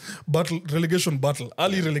 Relegation battle.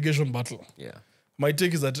 Early relegation battle. Yeah. My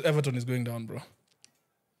take is that Everton is going down, bro.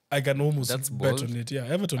 I can almost That's bet bold. on it. Yeah,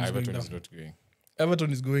 Everton is Everton going is down. not going.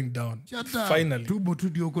 Everton is going down. Shut up. Finally. Tumbo tu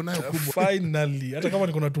ndio uko nayo kubwa. Finally. Hata kama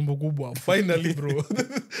niko na tumbo kubwa. Finally, bro.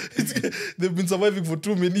 They've been surviving for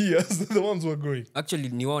too many years. The ones who are going. Actually,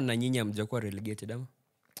 ni wao na nyinyi hamjakuwa relegated ama?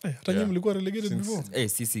 Hata nyinyi mlikuwa relegated before.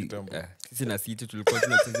 Sisi Kitambo. sisi na City tulikuwa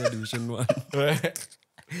tunacheza Division 1.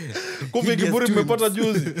 Kumbe Hideous kiburi twins. mmepata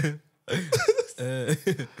juzi.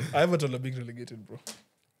 Everton are being relegated, bro.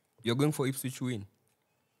 You're going for Ipswich to win.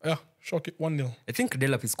 Yeah, shock it. 1-0. I think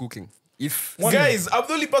Delap is cooking. If Guys, I'm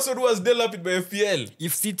the only person who has Delap in my FPL.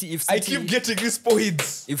 City I keep getting these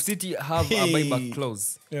points. if City have a buyback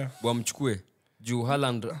clause, Yeah. wamchukue juu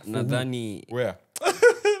Haaland nadhani Where?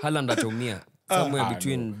 Haaland ataumia somewhere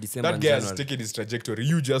between December That and guy has January. taken his trajectory.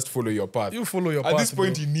 You just follow your path. You follow your At path, this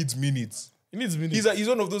point, bro. he needs minutes. He needs minutes. He's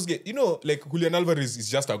one of those guys. You know, like Julian Alvarez is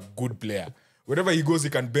just a good player. Wherever he goes, he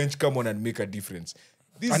can bench, come on, and make a difference.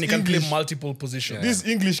 These and he can English- play multiple positions. These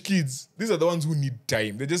English kids, these are the ones who need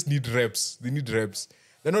time. They just need reps. They need reps.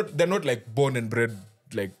 They're not like born and bred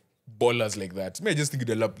like ballers like that. I just think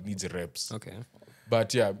Delap needs reps. Okay.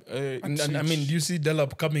 But yeah, And I mean, do you see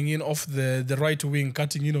Delap coming in off the right wing,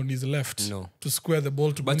 cutting in on his left No. to square the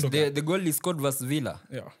ball to But Gundogan? the goal he scored versus Villa.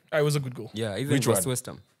 Yeah, it was a good goal. Yeah, even Which versus one? West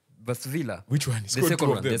Ham. Versus Villa. which one? He The scored second two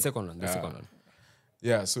one. of them. The second one. The Ah. second one.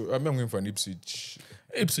 Yeah, so I'm going for an Ipswich.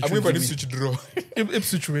 Ipswich I'm going for an win. Ipswich draw.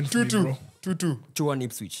 Ipswich win for me, 2-2. bro. 2-2. 2-1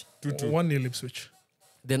 Ipswich. 1-0 Ipswich.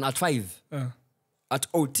 Then at 5, at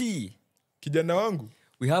OT, Kijana wangu.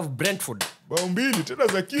 we have Brentford. Bao mbili tena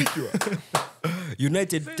za kichwa.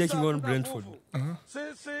 United taking on Brentford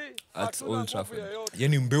at Old Trafford.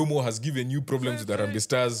 Yani Mbeumo has given you problems with the Harambee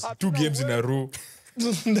Stars. 2 games in a row.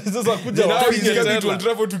 Sasa kuja Now wapige he's coming tena. to Old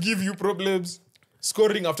Trafford to give you problems.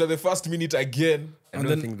 Scoring after the first minute again. I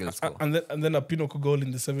don't think they'll score. And then a Pinocchio goal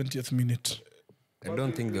in the 70th minute. I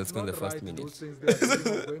don't think they'll score in the first minute.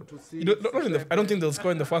 I don't think they'll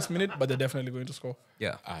score in the first minute, but they're definitely going to score.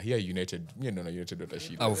 Yeah. Here United. United don't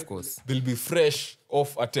shit. Of course. They'll be fresh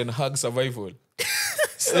off a Ten Hag survival.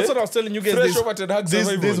 That's what I was telling you guys. Fresh off a Ten Hag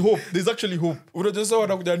survival. There's hope. There's actually hope. Unajua sasa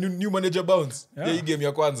wanakuja new manager bounce. Yeah. Hii game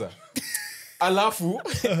ya kwanza. Alafu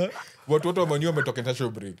watu wote wa Man U wametoka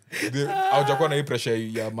international break. Hawajakuwa na hii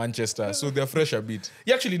pressure ya Manchester, so they're fresh a bit.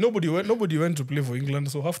 Yeah, actually, nobody went to play for England,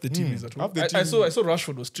 so half the team is at home. half the I team- saw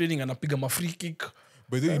Rashford was training and a free kick.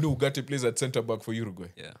 But then you know Ugarte plays at centre back for Uruguay.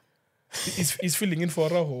 Yeah. He's filling in for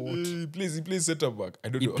Araujo. Or what? He plays centre back. I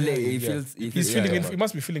don't He know. feels He's filling in. He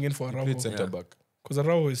must be filling in for Played Araujo centre back. because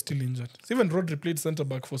Araujo is still injured. So even Rodri played centre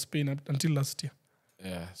back for Spain until last year.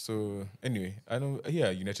 Yeah. So anyway, I know. Yeah,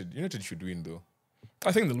 United should win though.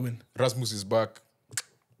 I think they'll win. Rasmus is back.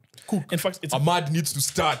 In fact, Ahmad needs to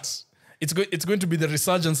start. it's going to be the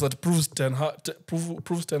resurgence that proves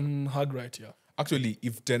Ten Hag right here. Actually,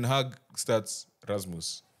 if Ten Hag starts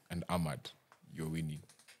Rasmus and Ahmad, you're winning.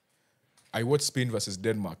 I watched Spain versus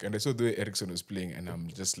Denmark and I saw the way Eriksson was playing and I'm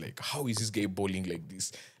just like, how is this guy bowling like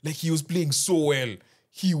this? Like he was playing so well.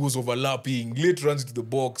 He was overlapping, late runs into the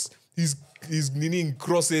box. His meaning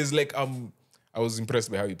crosses like I was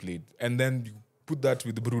impressed by how he played. And then you put that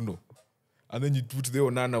with Bruno. And then you put the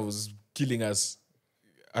Onana was killing us.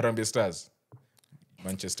 Arambe Stars.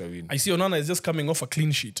 Manchester win. I see Onana is just coming off a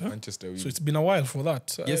clean sheet. Huh? Manchester win. So it's been a while for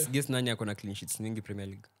that. Guess nani akona clean sheets nyingi Premier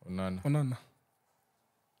League? Onana.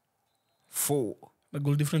 4. The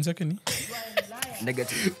goal difference yake ni?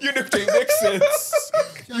 Negative. You know, it makes sense.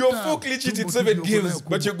 You have 4 clean sheets in 7 games,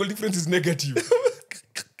 but your goal difference is negative.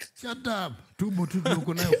 Shut up. Tubo tu ndio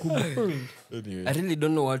uko nayo kubwa. Anyway. I really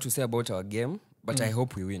don't know what to say about our game, but I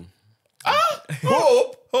hope we win.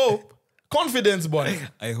 Hope. Confidence, boy.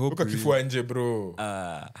 I hope Weka we win. kifua nje, bro.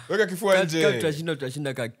 Weka kifua Kama nje.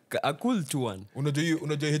 tutashinda a cool 2-1.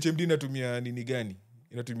 Unajua HMD inatumia nini gani?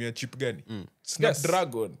 Inatumia chip gani?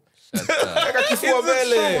 Snapdragon. Weka kifua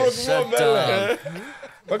mbele.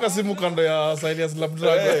 Weka simu kando ya side ya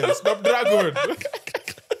Snapdragon. Snapdragon.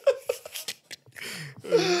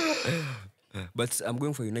 But I'm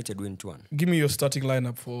going for United win 2-1. Give me your starting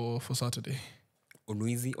lineup for Saturday.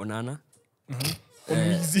 Onuizi, Onana.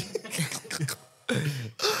 Easy.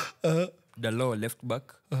 Dalot left back.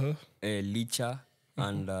 Licha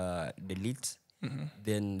and Delete.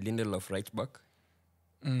 Then Lindelof right back.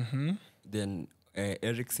 Then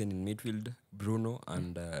Eriksen in midfield. Bruno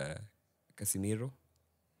and Casemiro.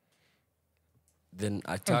 Then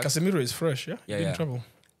attack. Casemiro is fresh, yeah? Yeah, In yeah. trouble.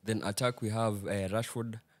 Then attack we have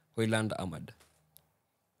Rashford, Højlund, Ahmad.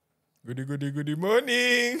 Good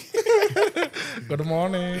morning. Good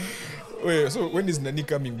morning. Wait, so when is Nani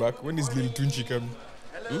coming back? When is Lil Tunchi coming?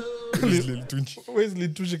 When is Lil Tunchi? Where's Lil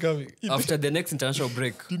Tucci coming? After the next international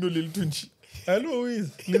break. Do you know Lil Tunchi? I know who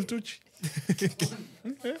is Lil Tucci.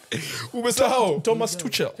 Umesahau? Thomas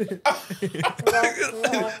Tuchel.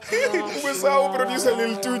 Umesahau producer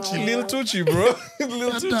Lil Tunchi. Lil Tucci, bro.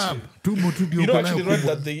 Lil Shut Tucci. up. Tubo tu ndio You know, uko nayo actually read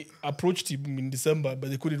kubwa. that they approached him in December, but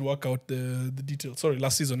they couldn't work out the details. Sorry,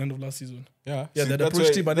 end of last season. Yeah, Yeah, see, they that's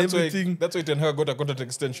approached why- him and that's why- everything. That's why Ten Hag got a contract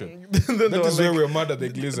extension. Then they That were is why like- we're mad at the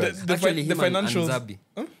Glazers. Actually, the him and financials. Zabi.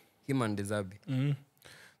 Him and Zabi.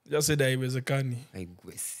 Just said I was a canny. I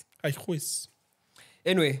guess. I quiz.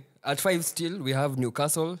 Anyway, at 5 still, we have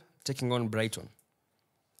Newcastle taking on Brighton.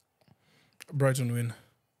 Brighton win.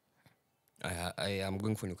 I am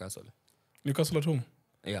going for Newcastle. Newcastle at home.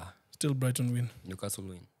 Yeah, Still Brighton win. Newcastle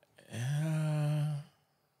win.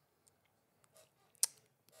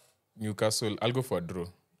 Newcastle, I'll go for a draw.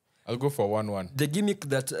 I'll go for 1-1. The gimmick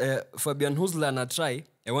that Fabian Husler na try,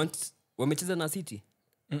 I want wamecheza na City.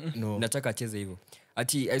 No. Nataka acheze hivyo.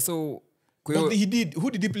 Ati I saw kwa But hiyo he did.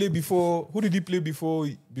 Who did he play before? Who did he play before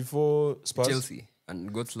Spurs? Chelsea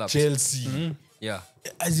and got slapped. Chelsea. Yeah.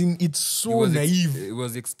 As in, it's so naive. It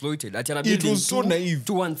was exploited. Ati It was so naive.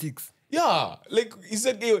 2-1-6. Yeah, like he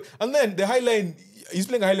said, and then the highline. He's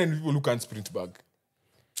playing a highline with people who can't sprint back.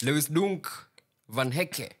 Lewis Dunk, Van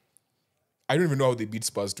Hecke. I don't even know how they beat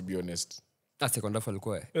Spurs, to be honest. That's second half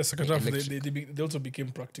alikuwa. The second half, they also became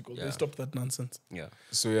practical. Yeah. They stopped that nonsense. Yeah.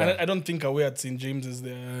 So And yeah, I don't think away at St. James's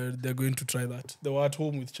they're going to try that. They were at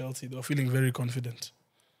home with Chelsea. They were feeling very confident.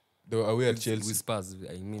 they were away at With Chelsea. Spurs,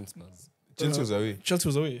 I mean Spurs. Chelsea was away. Chelsea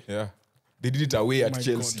was away. Yeah, they did it away at My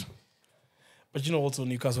Chelsea. God. But you know, also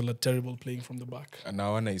Newcastle are terrible playing from the back. And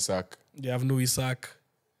now Isaac. They have no Isak.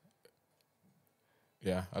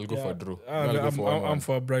 Yeah, I'll go for a draw. I'm, I'll go for 1-1. I'm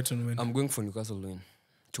for a Brighton win. I'm going for Newcastle win.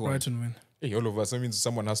 2-1. Brighton win. Hey, all of us. That means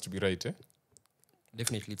someone has to be right, eh?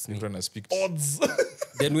 Definitely it's me. Everyone has picked. Odds.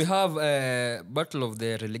 Then we have battle of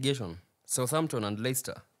the relegation. Southampton and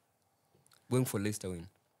Leicester. Going for Leicester win.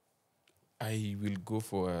 I will go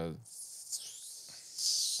for a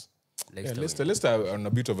Leicester. Leicester. Leicester are on a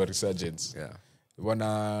bit of a resurgence. Win.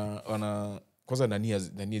 Yeah. Kwanza Nani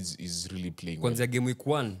is really playing well. Kwanzia game week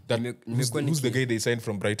 1. Who's the guy they signed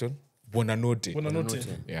from Brighton? Bonanote. Bonanote.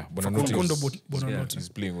 Yeah, Facundo Bonanote Bonanote. is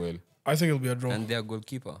playing well. I think it'll be a draw. And their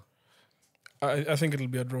goalkeeper. I think it'll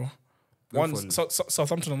be a draw.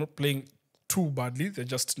 Southampton are not playing too badly. They're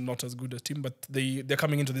just not as good a team. But they're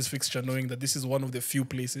coming into this fixture knowing that this is one of the few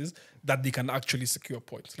places that they can actually secure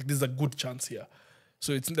points. Like, this is a good chance here.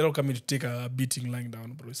 So they're not coming to take a beating lying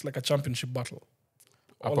down, bro. It's like a championship battle.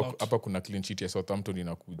 All out. Hapa kuna clean sheet ya Southampton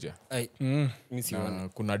inakuja. Miss you one.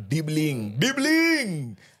 Kuna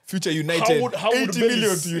Dibbling. Future United. How would 80 million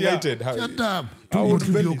Bellis? to United. How- Shut up. Tubo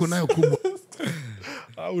tu ndio uko nayo kubwa.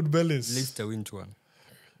 How would Bellis? Leicester win 2-1.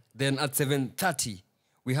 Then at 7:30,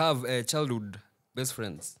 we have childhood best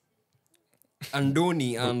friends.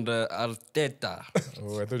 Andoni and Arteta.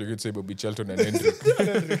 Oh, I thought you were going to say Bobby Charlton and Hendrick.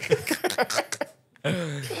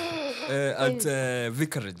 At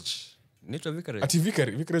Vicarage. Naitwa Vicarage. Ati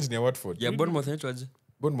Vicarage ni ya Watford. Yeah, Bournemouth naitwaje?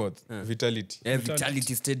 Bournemouth. Vitality.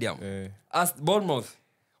 Vitality Stadium. Eh. As Bournemouth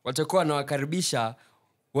watakuwa wanawakaribisha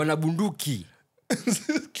wanabunduki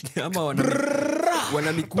ama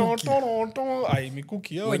wana mikuki Ai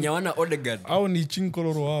mikuki yao. wenye wana Odegaard. Au ni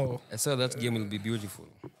chinkororo wao. I saw that game will be beautiful.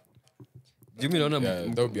 Jumi naona Yeah,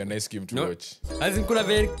 that would be a nice game to watch. As in kuna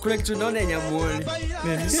kitu naona yenye muone.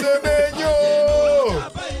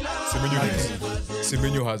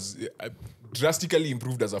 Semenyo has drastically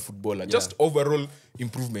improved as a footballer. Just overall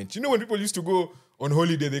improvement. You know when people used to go on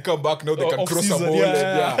holiday, they come back now they can cross a Off-season, ball.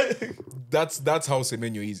 yeah. That's how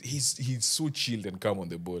Semenyo is. He's so chilled and calm on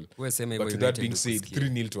the ball. Wewe sema But hivyo with that United being said, kusikia.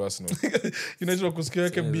 3-0 to Arsenal. Inaitwa kusikia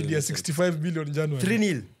yake bid ya 65 billion January.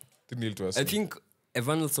 3-0. 3-0 to I Arsenal. think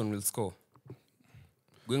Evanilson will score.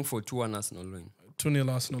 Going for 2-1 Arsenal win. 2-0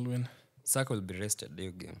 Arsenal win. Saka will be rested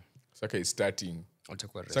that game. Saka is starting.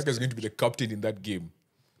 Atakuwa rested. Saka is going to be the captain in that game.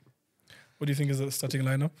 What do you think is the starting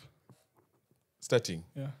lineup? Starting.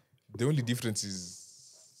 Yeah. The only difference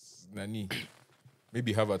is Nani.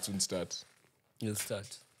 Maybe Havertz won't start. He'll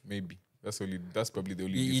start. Maybe. That's probably the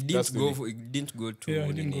only He that's didn't the go only- for, he didn't go to Yeah,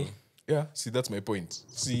 he didn't Nini. go. Yeah, see, that's my point.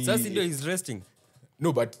 See, Sasa ndio he's resting.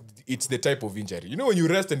 no, but it's the type of injury. You know when you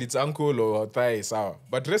rest and it's ankle or thigh, sour.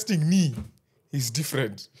 But resting knee is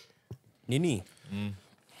different. Nini?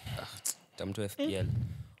 Tamto FPL.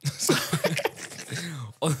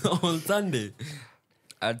 on Sunday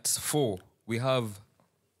at 4 we have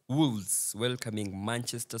Wolves welcoming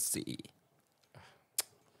Manchester City.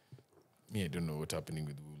 Me, I don't know what's happening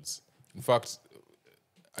with Wolves. In fact,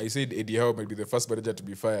 I said Eddie Howe might be the first manager to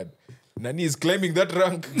be fired. Nani is claiming that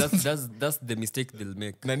rank. That's the mistake they'll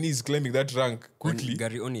make. Nani is claiming that rank quickly.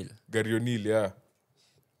 Gary O'Neill. Gary O'Neill, yeah.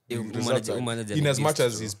 Manager In as much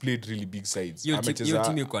as best, he's played really big sides. Your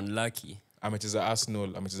team yuko unlucky. Amecheza Arsenal,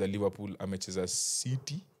 amecheza Liverpool, amecheza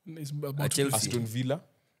City, It's about Chelsea. Aston Villa.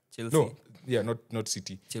 Chelsea. No, yeah, not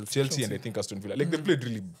City. Chelsea. And I think Aston Villa. Like they played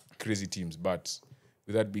really crazy teams, but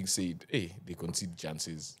with that being said, they concede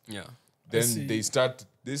chances. Yeah. Then they start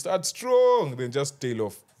strong, then just tail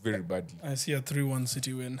off very badly. I see a 3-1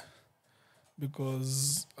 City win.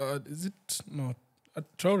 Because is it no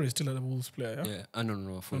Traore is still a Wolves player, yeah? Yeah. I don't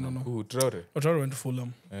know. No. Ooh, Traore. Traore went to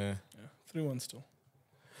Fulham. Eh. 3-1 still.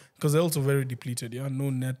 Because they're also very depleted, yeah? No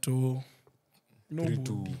Neto. No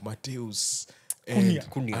 3-2, Mateus.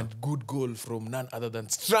 Cunha. And good goal from none other than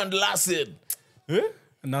Strand Larsen.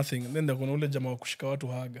 nothing. And then they're gonna jamaa wa kushika watu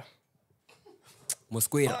haga.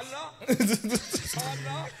 Mosquera.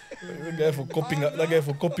 That guy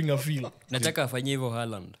for coping a feel. Nataka afanye hivyo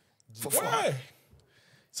Haaland. Why?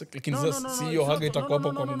 Lakini No, sasa no, no, si no, hiyo it's haga not- itakuwa no,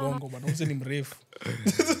 hapo no, kwa no, no, mgongo bana. Mse ni mrefu.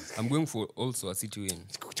 I'm going for also a City win.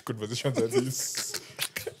 Which conversations are these?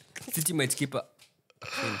 City might keep a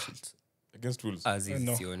clean sheet. Against Wolves. As is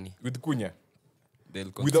No. Sioni. With Cunha.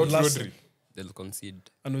 They'll concede. Without Larsen. Rodri. They'll concede.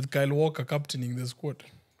 And with Kyle Walker captaining the squad.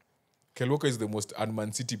 Kyle Walker is the most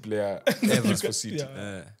unmanned City player Ever. for City.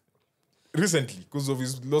 Yeah. Recently, because of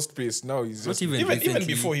his lost pace, now he's Not just... even Even recently.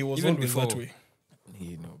 before he was Even always before. that way.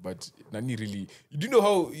 You know, but Nani really... Do you know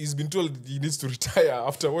how he's been told he needs to retire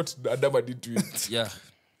after what Adama did to him? Yeah.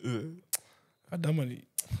 Adamani.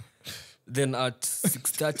 Then at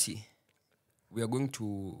 6:30, we are going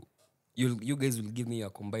to. You guys will give me a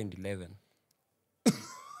combined 11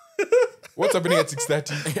 What's happening at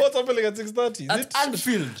 6:30? What's happening at 6:30? at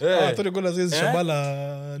Anfield. I thought you were going to say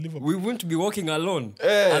Shabala Liverpool. We won't be walking alone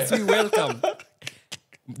as we welcome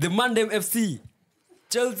the Mandem FC,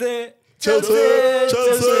 Chelsea.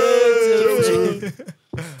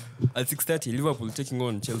 At 6:30, Liverpool taking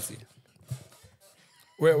on Chelsea.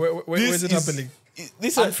 Where is it happening?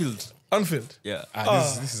 This Anfield. Anfield. Yeah.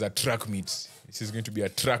 This is a track meet. This is going to be a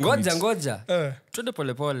track Ngoja. Eh. Twende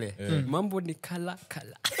pole. Mambo ni kala.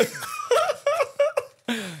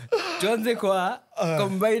 Tuanze kwa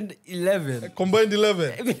combined 11. Combined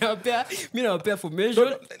 11. Mimi nawapea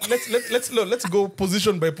formation. Let's go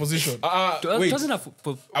position by position. Wait, Tuanze na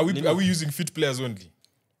are we using fit players only?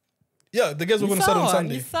 Yeah, the guys were going to start on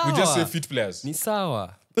Sunday. We just say fit players. Ni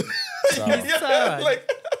sawa. Like,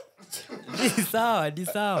 Ni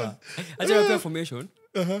sawa. Acha wapea formation.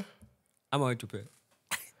 Ama wetu pe.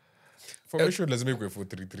 Formation lazima ikuwe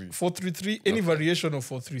 4-3-3. 4-3-3, any variation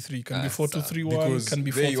of 4-3-3. Can be 4-2-3-1, Because can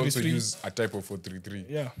be they also 4-3-3. use a type of 4-3-3.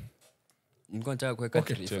 Yeah. Nilikuwa nataka kuweka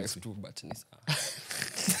Okay, 3-5-2 but ni sawa.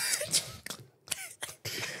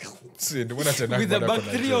 See, ndio maana Ten Hag With the bado back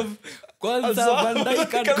ako na three job. of Kwanza, Van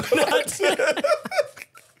Dijk and Konate.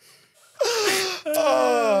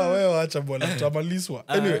 Wewe acha bwana, tutamalizwa.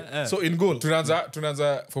 Anyway, so in goal.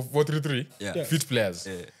 Tunaanza for 4-3-3. Yeah. Fit players.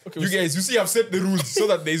 Okay, You guys, you see, I've set the rules so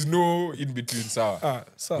that there is no in between. Sawa.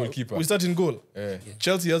 so Goalkeeper. we start in goal. Eh.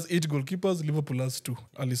 Chelsea has 8 goalkeepers, Liverpool has 2.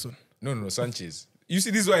 Alisson. No, Sanchez. You see,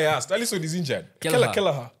 this is why I asked. Alisson is injured.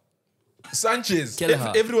 Kelleher. Sanchez.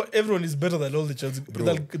 Kelleher. Everyone is better than all the Chelsea.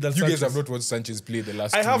 Than You Sanchez. guys have not watched Sanchez play the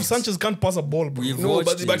last I 2 have weeks. Sanchez can't pass a ball, bro. We've No,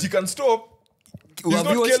 watched but him. he can stop. Have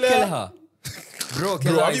not you watched Kelleher. Kelleher? Bro,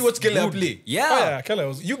 Have you watched Kelleher play? Yeah. Oh, yeah, Kelleher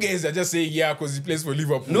was. You guys are just saying yeah because he plays for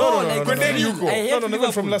Liverpool. No, no, like no, no, no, you no. go. I hate No, even from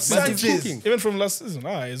Liverpool, last but he's season. cooking. Even from last season.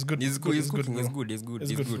 It's good. He's good. He's bro. cooking. He's good. It's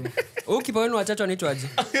good, bro. Huyu kipa wenu watatu anaitwaje?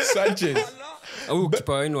 Sanchez. Huyu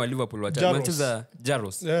kipa wenu wa Liverpool watatu. Jaros. Manchester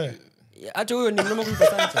Jaros. Yeah. Hata huyo ni mnoma kulipa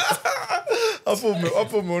Sanchez.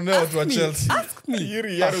 Hapo umeonea watu wa Chelsea. Ask me.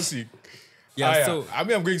 Yuri Yarosik. Yeah, so I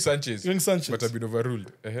mean, I'm going Sanchez. Going Sanchez. But I've been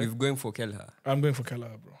overruled. we're going for Kelleher. I'm going for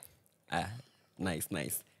Kelleher, bro. Nice.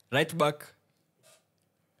 Right back.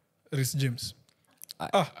 Reece James.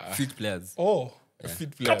 Fit players. Oh.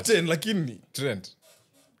 Fit players. Captain lakini.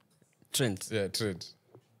 Trent. Yeah, Trent.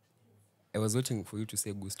 I was waiting for you to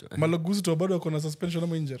say Gusto. Malo Gusto bado ako na suspension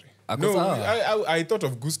ama injury. No, Sawa. I thought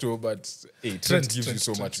of Gusto, but hey, Trent gives you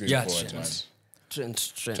so much going forward, man.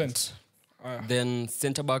 Trent. Then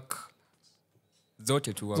centre back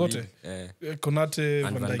zote tu Zote. Konate,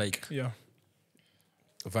 And Van Van Dijk. Dijk. Yeah.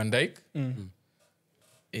 Van Dijk?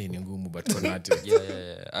 Ni ngumu, but Konate.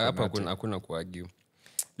 Yeah. Hapa hakuna kuargue.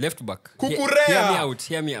 Left back. Kukurea.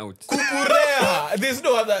 Hear me out. Kukurea! There's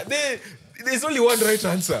no other. There's only one right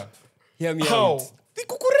answer. Hear me How? out. The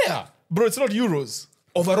Kukurea Bro, it's not Euros.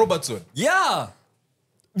 over Robertson. Yeah.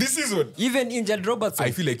 This season. Even injured Robertson.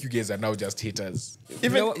 I feel like you guys are now just haters.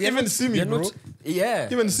 Even Simi, They're bro. not- yeah.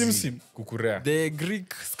 Even Sim. Kukurea. The Greek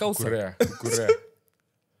scouser. Kukurea.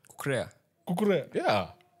 Kukurea. Kukurea. Yeah.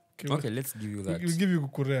 Okay, let's give you that. We'll give you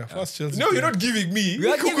Kukurea. First Chelsea. No, you're not giving me. We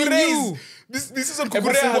are giving Kukurea you. is this season.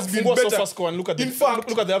 Kukurea has been better. And look at In fact-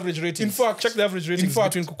 look at the average rating. In fact, check the average rating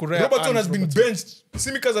between Kukurea Robertson and has been Robertson. benched.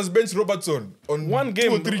 Simikas has benched Robertson on One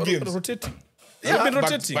game, 2 or 3 games. rotating. Yeah, They've been but-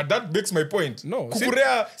 rotating. But that makes my point. No,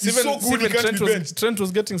 Kukurea is so good he can't be benched. Trent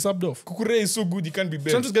was getting subbed off. Kukurea is so good he can't be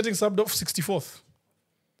Trent was benched. getting subbed off 64th.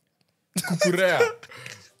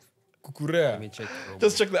 Kukurea. Let me check.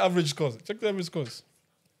 Just check the average scores. Check the average scores.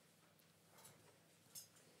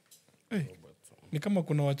 Hey, ni kama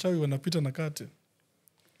kuna wachawi wanapita na kate.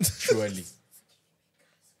 Surely.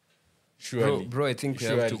 Bro, I think we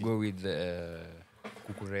have to Surely. go with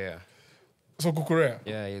Kukurea. So Kukurea,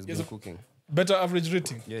 Yeah, he's been cooking. better average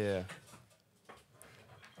rating. Yeah.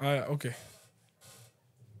 Okay.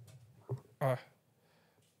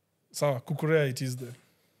 Sawa, Kukurea it is then.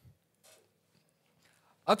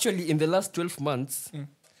 Actually, in the last 12 months,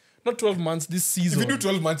 Not 12 months, this If season. you do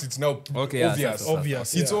 12 months, it's now Okay, yeah, obvious. so-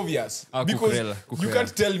 Obvious, It's yeah. obvious. Ah, Because Kukurela. you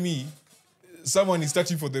can't tell me someone is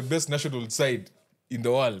starting for the best national side in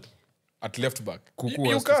the world at left back. Kuku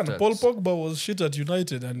You has to can. start. Paul Pogba was shit at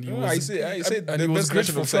United and he No, was I said and the he was best great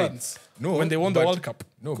national for side. France. No, when they won the but- World Cup.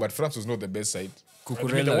 No, but France was not the best side. When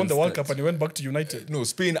Kukurela they won the will World start. Cup and he went back to United. No,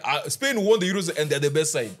 Spain won the Euros and they're the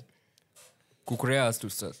best side. Kukurea has to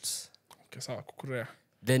start. Okay, sawa, Kukurea.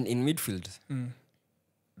 Then in midfield,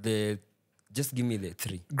 just give me the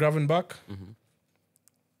 3. Gravenbach,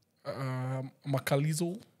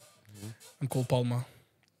 Macalizo, and Cole Palmer.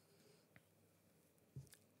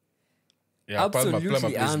 Yeah, Absolutely plays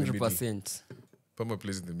in the middle. 100%. Palmer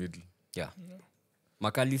plays in the middle. Yeah.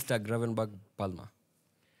 McAllister, Gravenberg, Palmer.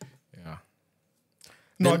 Yeah.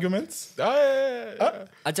 No arguments?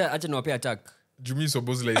 Acha niwape attack. Jumi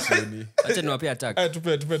Sobozla is Sioni. Acha niwape attack.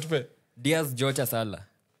 Tupe. Diaz, Jota, Salah.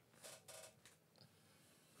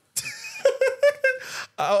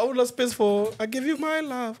 I would have space for I give you my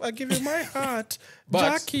love, I give you my heart.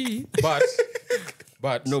 Jackie.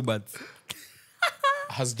 But No buts.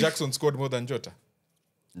 has Jackson scored more than Jota?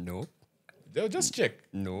 No. Just check.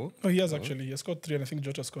 No. Oh, he has actually. He has scored 3 and I think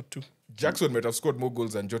Jota scored 2. Jackson might have scored more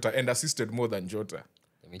goals than Jota and assisted more than Jota.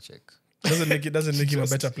 Let me check. Doesn't make him a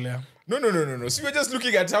better player. No. So we're just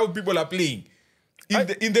looking at how people are playing. In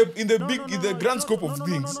the grand scope of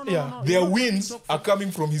things, their wins are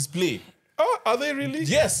coming from his play. Oh, are they really?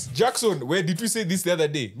 Yes, Jackson. Where did we say this the other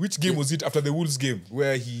day? Which game was it after the Wolves game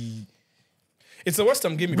where he? It's a West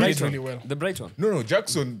Ham game. He played Brighton. really well. The Brighton. No,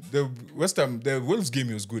 Jackson. The West Ham. The Wolves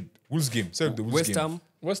game was good. Wolves game. Sorry, the Wolves West game. Ham.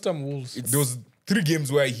 West Ham Wolves. There was 3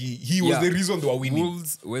 games where he was Yeah. the reason they were winning.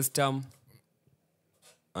 Wolves, West Ham,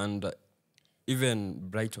 and even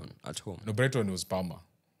Brighton at home. No, Brighton was Palmer.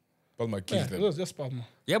 Palmer killed It them. was just Palmer.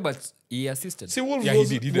 Yeah, but he assisted. See, Wolves Yeah, he was,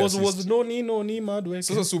 did. He did was assist. no knee, mad work.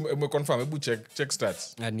 So we confirm. We check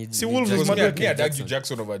stats. See, Wolves was Because mad me, working. I'd argue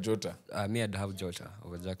Jackson over Jota. Me, I'd have Jota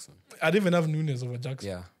over Jackson. I'd even have Nunes over Jackson.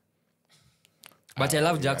 Yeah. But I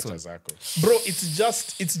love Jackson. Zako. Bro,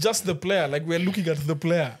 it's just the player. Like we're looking at the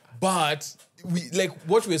player. But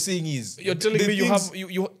what we're saying is You're telling the me you things- have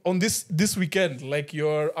you on this weekend, like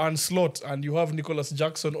you're on slot and you have Nicholas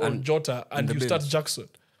Jackson or Jota and the you bench. start Jackson.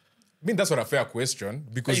 I mean, that's not a fair question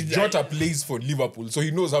because Is- Jota plays for Liverpool, so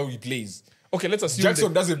he knows how he plays. Okay, let's assume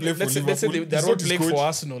Jackson doesn't play for let's say Liverpool. they're He's all not his playing coach. for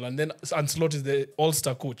Arsenal and then Ancelotti is the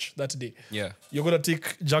all-star coach that day. Yeah. You're gonna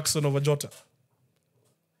take Jackson over Jota.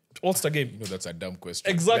 All-star game. No, that's a dumb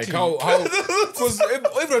question. Exactly. Like how because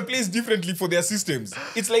everyone plays differently for their systems.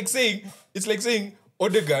 It's like saying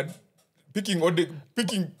Odegaard picking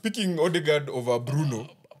Odegaard over Bruno.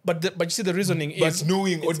 But you see the reasoning But is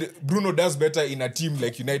knowing Bruno does better in a team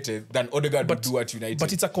like United than Odegaard would do at United.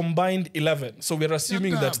 but it's a combined 11. So we're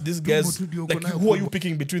assuming Shut that up. these guys Tumbo like tudio who are you konayo.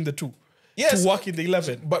 picking between the two? Yes. To work in the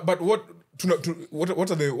 11. But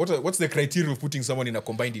what's the criteria of putting someone in a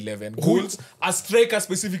combined 11? Goals, a striker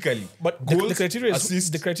specifically. But goals, the criteria is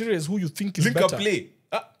assist, the criteria is who you think is link better. up play.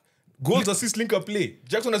 Goals, assist, link up play.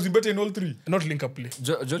 Jackson has been better in all three. Not link up play.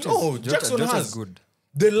 No, Jackson Jota's has. good.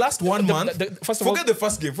 The last 1 month. first of all- forget the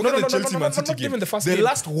first game. Forget No, the no, Chelsea no, Man City not game. even the first the game.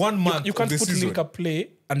 last 1 month You can't of the put season. link up play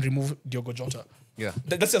and remove Diogo Jota. Yeah.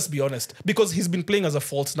 Let's just be honest. Because he's been playing as a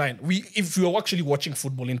false nine. If you are actually watching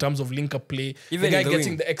football in terms of link up play, Even the guy in the getting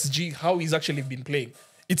wing. the XG, how he's actually been playing,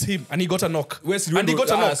 it's him. And he got a knock. And he got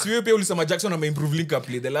a knock. Siwe pia ulisema Jackson ameimproved link up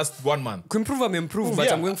play the last 1 month. Improve, I'm improved, but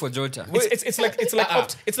Yeah. I'm going for Jota. It's like Sawa.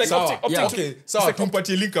 opting Yeah. to- Okay, sawa,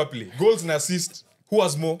 tumpatie link up play. Goals and assist. Who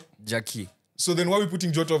has more? Jackie. So then why are we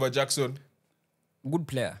putting Jota over Jackson? Good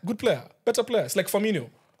player. good player, better player. It's like Firmino.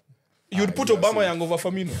 You'd put you Obama Young over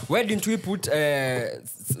Firmino. Why didn't we put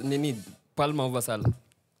Palmer over Salah?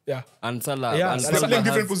 Yeah. And Salah. Yeah, and and They're Salah playing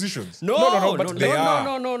has- different positions. No, no, but no, they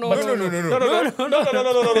are. no.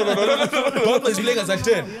 Palmer is playing as a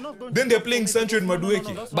 10. Then they're playing Sancho and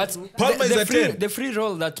Madueke. But Palmer is a 10. the free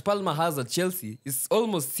role that Palmer has at Chelsea is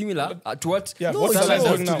almost similar to what Yeah, no, what Salah Salah is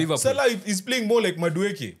does doing to now. Liverpool. Salah is playing more like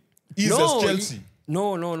Madueke. He's No, as Chelsea.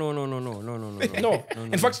 No. No.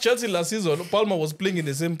 In fact, Chelsea last season, Palmer was playing in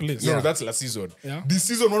the same place. No, that's last season. Yeah. This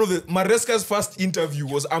season, one of the Maresca's first interview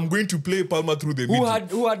was, "I'm going to play Palmer through the middle."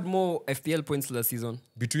 Who had more FPL points last season?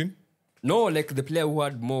 Between? No, like the player who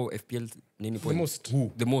had more FPL points. most.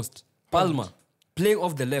 Who? The most. Palmer. Playing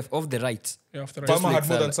off the left, off the right. Yeah, after Palmer like had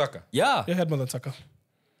more than Salah. Saka. Yeah. he had more than Saka.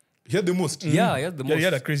 He had the most. Yeah, he had the most. Yeah, he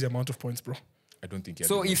had a crazy amount of points, bro. I don't think he had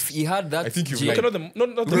So the most. if he had that, I think you've G- lied. Okay,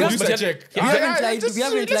 not the Producer most, but he had- check. he we had- haven't lied. We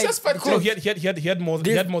haven't let's lied. just fact No, check. he had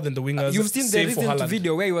more than the wingers. You've seen the save for recent Haaland.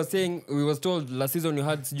 video where he was saying we was told last season you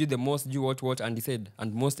had the most what, and he said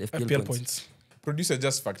and most FPL, FPL points. points. Producer,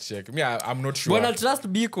 just fact check. Me, I'm not sure. Wanna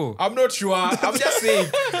trust Biko? I'm not sure. I'm just saying.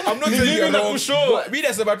 I'm not saying you're wrong. Mi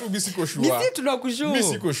nasema tu mi siko sure. Nisi tunakushow. Mi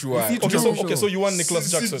siko sure. Nisi Okay, tunakushow. so you want Nicholas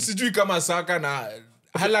Jackson. Sijui kama Saka na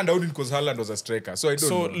Haaland out because Haaland was a striker. So I don't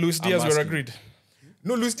So know. Luis I'm Diaz, we're asking. agreed.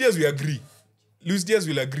 No, Luis Diaz we agree. Luis Diaz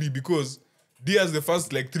will agree because Diaz the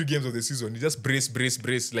first like 3 games of the season he just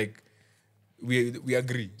brace like we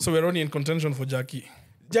agree. So we're only in contention for Jackie.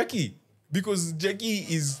 Jackie, because Jackie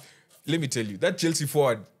is, let me tell you, that Chelsea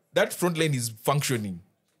forward, that front line is functioning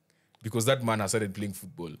because that man has started playing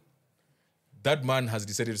football. That man has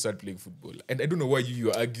decided to start playing football. And I don't know why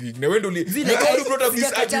you are arguing. Now, when only, you brought up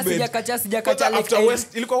this argument.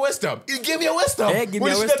 After West Ham. He gave me a West Ham. Yeah, give me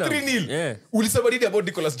When a you West should Ham. 3-0. Yeah. Ulisema nini about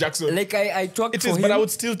Nicholas Jackson? Like I talked It for is, him. but I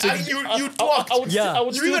would still take. And you talked. I would Yeah. I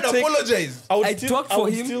would You still even take. apologize. I talked I for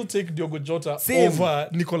would him. still take Diogo Jota Same. over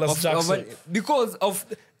Nicholas Jackson. Because of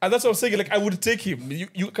And that's what I'm saying. Like, I would take him.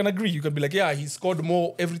 You can agree. You can be like, yeah, he scored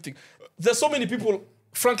more, everything. There's so many people.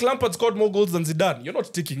 Frank Lampard scored more goals than Zidane. You're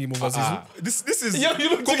not taking him over Zizou. This is Yeah, you're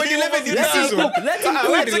not taking him over in Zidane. this season. Let him Ah,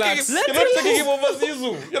 cook. relax. You're not taking him over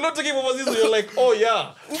Zizou. You're not taking him over Zizou. You're like, oh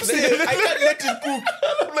yeah. I can't let him cook.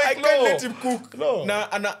 I can't let him cook. No. Na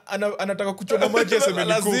anataka kuchoma maji aseme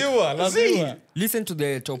ni cook. Lazima. listen to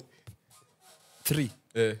the top 3.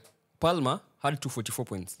 Eh. Palmer had 244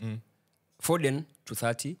 points. Foden to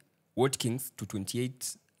 30, Watkins to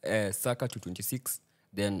 28, Saka to 26,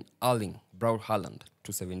 then Erling Braut Haaland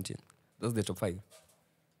to 17. That's the top 5.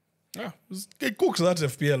 Yeah, he cooks that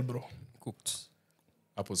FPL, bro. Cooked.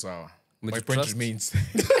 Hapo sawa. Would My you point trust? remains.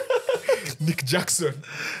 Nick Jackson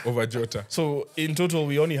over Jota. So in total,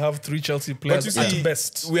 we only have 3 Chelsea But players you see, at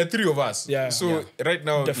best. we are 3 of us. Yeah. So right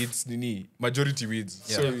now Def- it's Nini majority wins.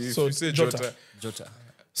 Yeah. So Yeah. if So you say Jota. Jota, Jota.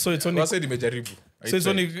 So it's only. wase nimejaribu. So it's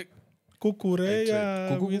only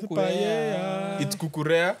Kukureya with Kukureya. Payet It's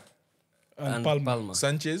Kukurea, and Palmer.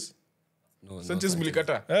 Sanchez. No, Sanchez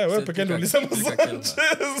mlikata. Wewe pekee ndio ulisema Sanchez.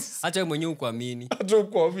 Sanchez. Acha mwenyewe ukuamini. Hata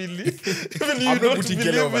ukuamini. Even you I'm not don't putting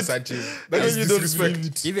believe Kenan over it. Sanchez. That Even is you don't disrespect. believe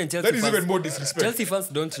it. Even That Chelsea is even fans, more disrespect. Chelsea fans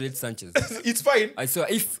don't rate Sanchez. It's fine. I saw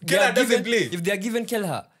if they Kenan are doesn't given, play. if they are given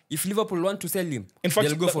Kelha, if Liverpool want to sell him, In fact,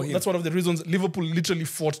 they'll go for him. that's one of the reasons Liverpool literally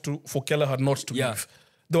fought for Kelleher not to Yeah. leave.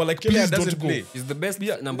 They were like, Kelleher please don't doesn't go. play. He's the best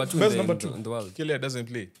number 2 best in, number the, two. in the world. Kelleher doesn't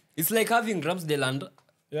play. It's like having Ramsdale and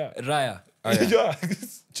Yeah. Raya Yeah.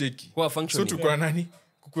 Cheki. who are So functioning. tuko na nani?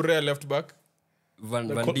 Kukurea left back.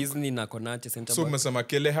 Van Disney na Konache center So back. umesema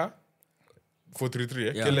Kelleher 4-3-3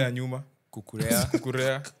 eh? Yeah. Kelleher nyuma.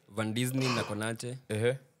 Kukurea. Van Disney na Konache,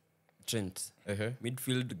 Ehe. Trent. Ehe.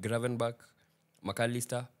 Midfield Gravenberch,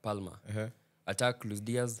 McAllister, Palmer. Ehe. Attack Luis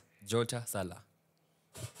Diaz, Jota, Salah.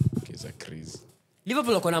 Okay, it's a crazy.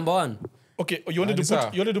 Liverpool wako number 1. Okay, you wanted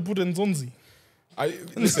to put Nzonzi.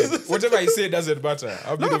 Listen, whatever I say doesn't matter.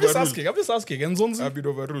 I've been I'm just overruled. asking. Nzonzi. I've been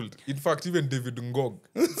overruled. In fact, even David Ngog.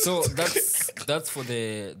 So that's for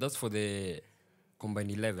the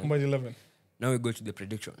combined 11. Number 11. Now we go to the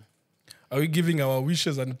prediction. Are we giving our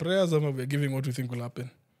wishes and prayers, or we're giving what we think will happen?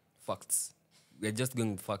 Facts. We're just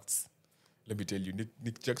going with facts. Let me tell you,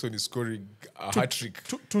 Nick Jackson is scoring a hat-trick.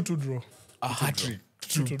 2-2 draw. A hat-trick.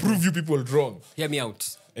 To prove you people wrong. Hear me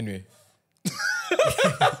out. Anyway.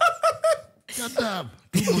 Shut up.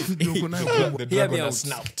 Tubo tujo uko nayo kubwa. The Hear me dragon out. has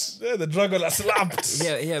snapped. Yeah, the dragon has slapped.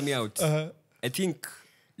 Hear me out. I think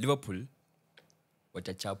Liverpool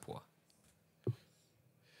watachapwa.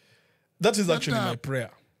 That is actually my prayer.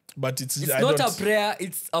 But it's It's not a prayer,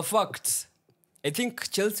 it's a fact. I think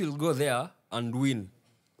Chelsea will go there and win.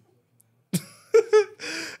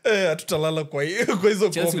 Hatutalala kwa hizo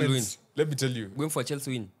Chelsea will win. comments. Let me tell you, Going for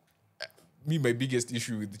Chelsea win. my biggest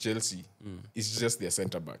issue with Chelsea is just their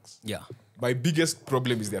centre backs. Yeah. My biggest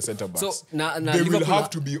problem is their centre backs. So, na they will Liverpool have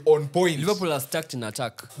to be on point. Liverpool are stacked in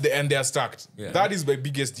attack. And they are stacked. Yeah. That is my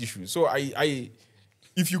biggest issue. So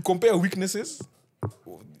if you compare weaknesses,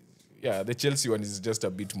 yeah, the Chelsea one is just a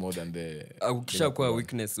bit more than the.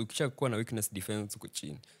 Ukishakuwa na weakness defense uko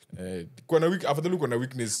chini. Afadhali uko na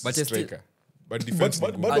weakness But striker. But defense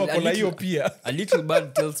But ni good. wako na hiyo pia. A little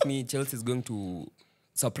bad tells me Chelsea is going to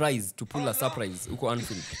pull a surprise uko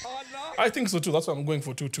Anfield. I think so too. That's why I'm going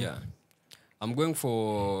for 2-2. Yeah. I'm going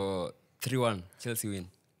for 3-1 Chelsea win.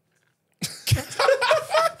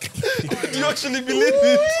 Do you actually believe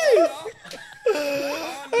it?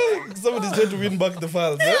 Somebody's trying to win back the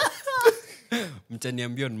files.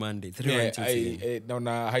 Mtaniambia on Monday 3-1 Yeah, Chelsea.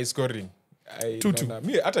 naona high scoring.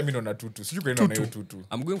 2-2. Hata mi naona 2-2. Sijui kwa nini naona hiyo 2-2.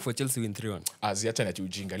 I'm going for Chelsea win 3-1. Acha niache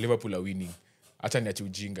ujinga. Liverpool are winning. Acha niache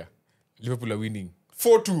ujinga. Liverpool are winning.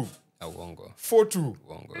 4-2. Uongo. 4-2.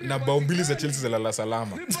 Uongo. Na bao mbili za Chelsea zalala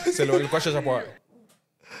salama. Sele walikuwa shachapwa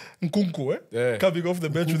Nkunku, Yeah. coming off the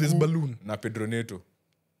bench with his balloon. na Pedro Neto. Oh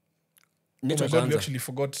Neto my God, we kwanza. actually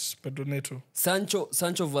forgot Pedro Neto.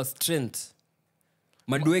 Sancho versus Trent.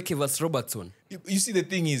 Madueke versus Robertson. You see, the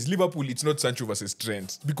thing is, Liverpool, it's not Sancho versus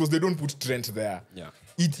Trent because they don't put Trent there. Yeah.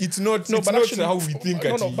 It's not. No, it's but not actually, how we think.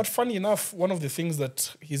 but funny enough, one of the things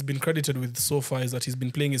that he's been credited with so far is that he's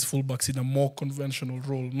been playing his fullbacks in a more conventional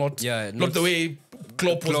role, not the way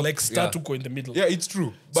Klopp was like Statuko in the middle. Yeah, it's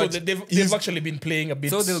true. So But they've actually been playing a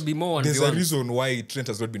bit. So there'll be more 1v1. there's a reason why Trent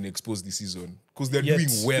has not been exposed this season because they're Yet.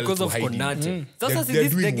 doing well Because to of hide him. Konache. Sasa They're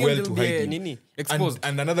this doing game well will to be hide him. nini? Exposed.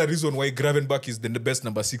 And another reason why Gravenberch is the best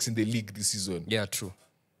number 6 in the league this season. Yeah, true.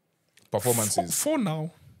 Performances. for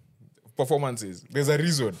now, Performances. There's a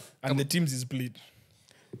reason. and the teams he's played.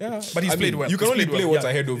 Yeah, But he's played well. You can He's only played play well. what's Yeah.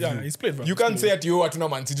 ahead of Yeah, you. he's played well. You He's can't played say at you hatuna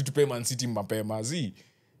Man City to pay Man City mapema. See,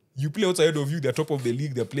 you play what's ahead of you. They're top of the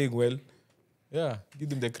league. They're playing well. Yeah, give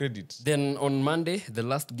them the credit. Then on Monday, the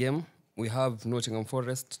last game, we have Nottingham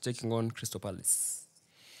Forest taking on Crystal Palace.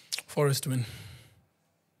 Forest win.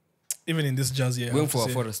 Even in this jazz year, Going for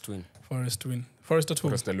a Forest win. Forest win. Forest at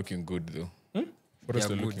home. Forest are looking good though. Yeah, Forest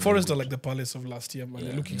are good. looking Forest are like the Palace of last year, man.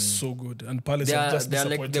 They're looking so good, and Palace They are are just like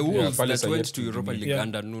disappointed. the Wolves Palace that are went yet to to Europa be- League Yeah.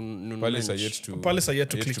 under Nun Palace are yet to. Palace are yet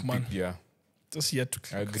to click, pick, man. Yeah, Just yet to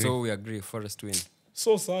click. I agree. So we agree, Forest win.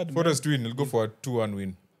 So sad. man. Forest win. We'll go for a 2-1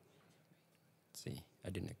 win. See, I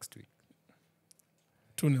did next week.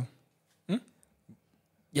 2-0.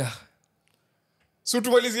 Yeah. So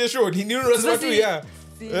tumalizie show. Ni nini unasema tu ya?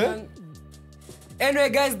 Anyway,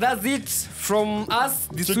 guys, that's it from us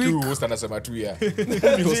this Cheki week. huyu host anasema tu ya.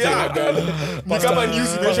 Mimi host ina gani? Ni kama news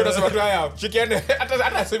imesha unasema tu haya. Chekiane.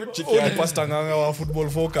 Hata sema Only chekiane. Pastor Nganga wa football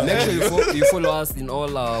focus. Make sure you follow us in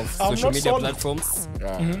all our social not media sold. platforms.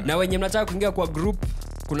 Yeah. Na wenye mnataka kuingia kwa group,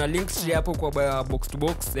 kuna links hapo kwa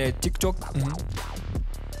BoxtoBox, TikTok.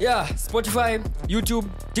 Yeah, Spotify, YouTube,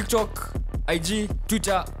 TikTok, IG,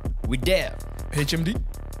 Twitter, we there. HMD.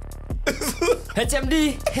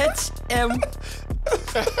 HMD, HM.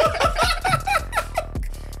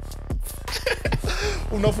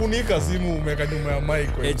 Unafunika simu umeka nyuma ya mic.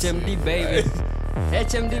 HMD baby.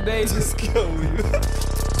 HMD baby. Sikia huyu.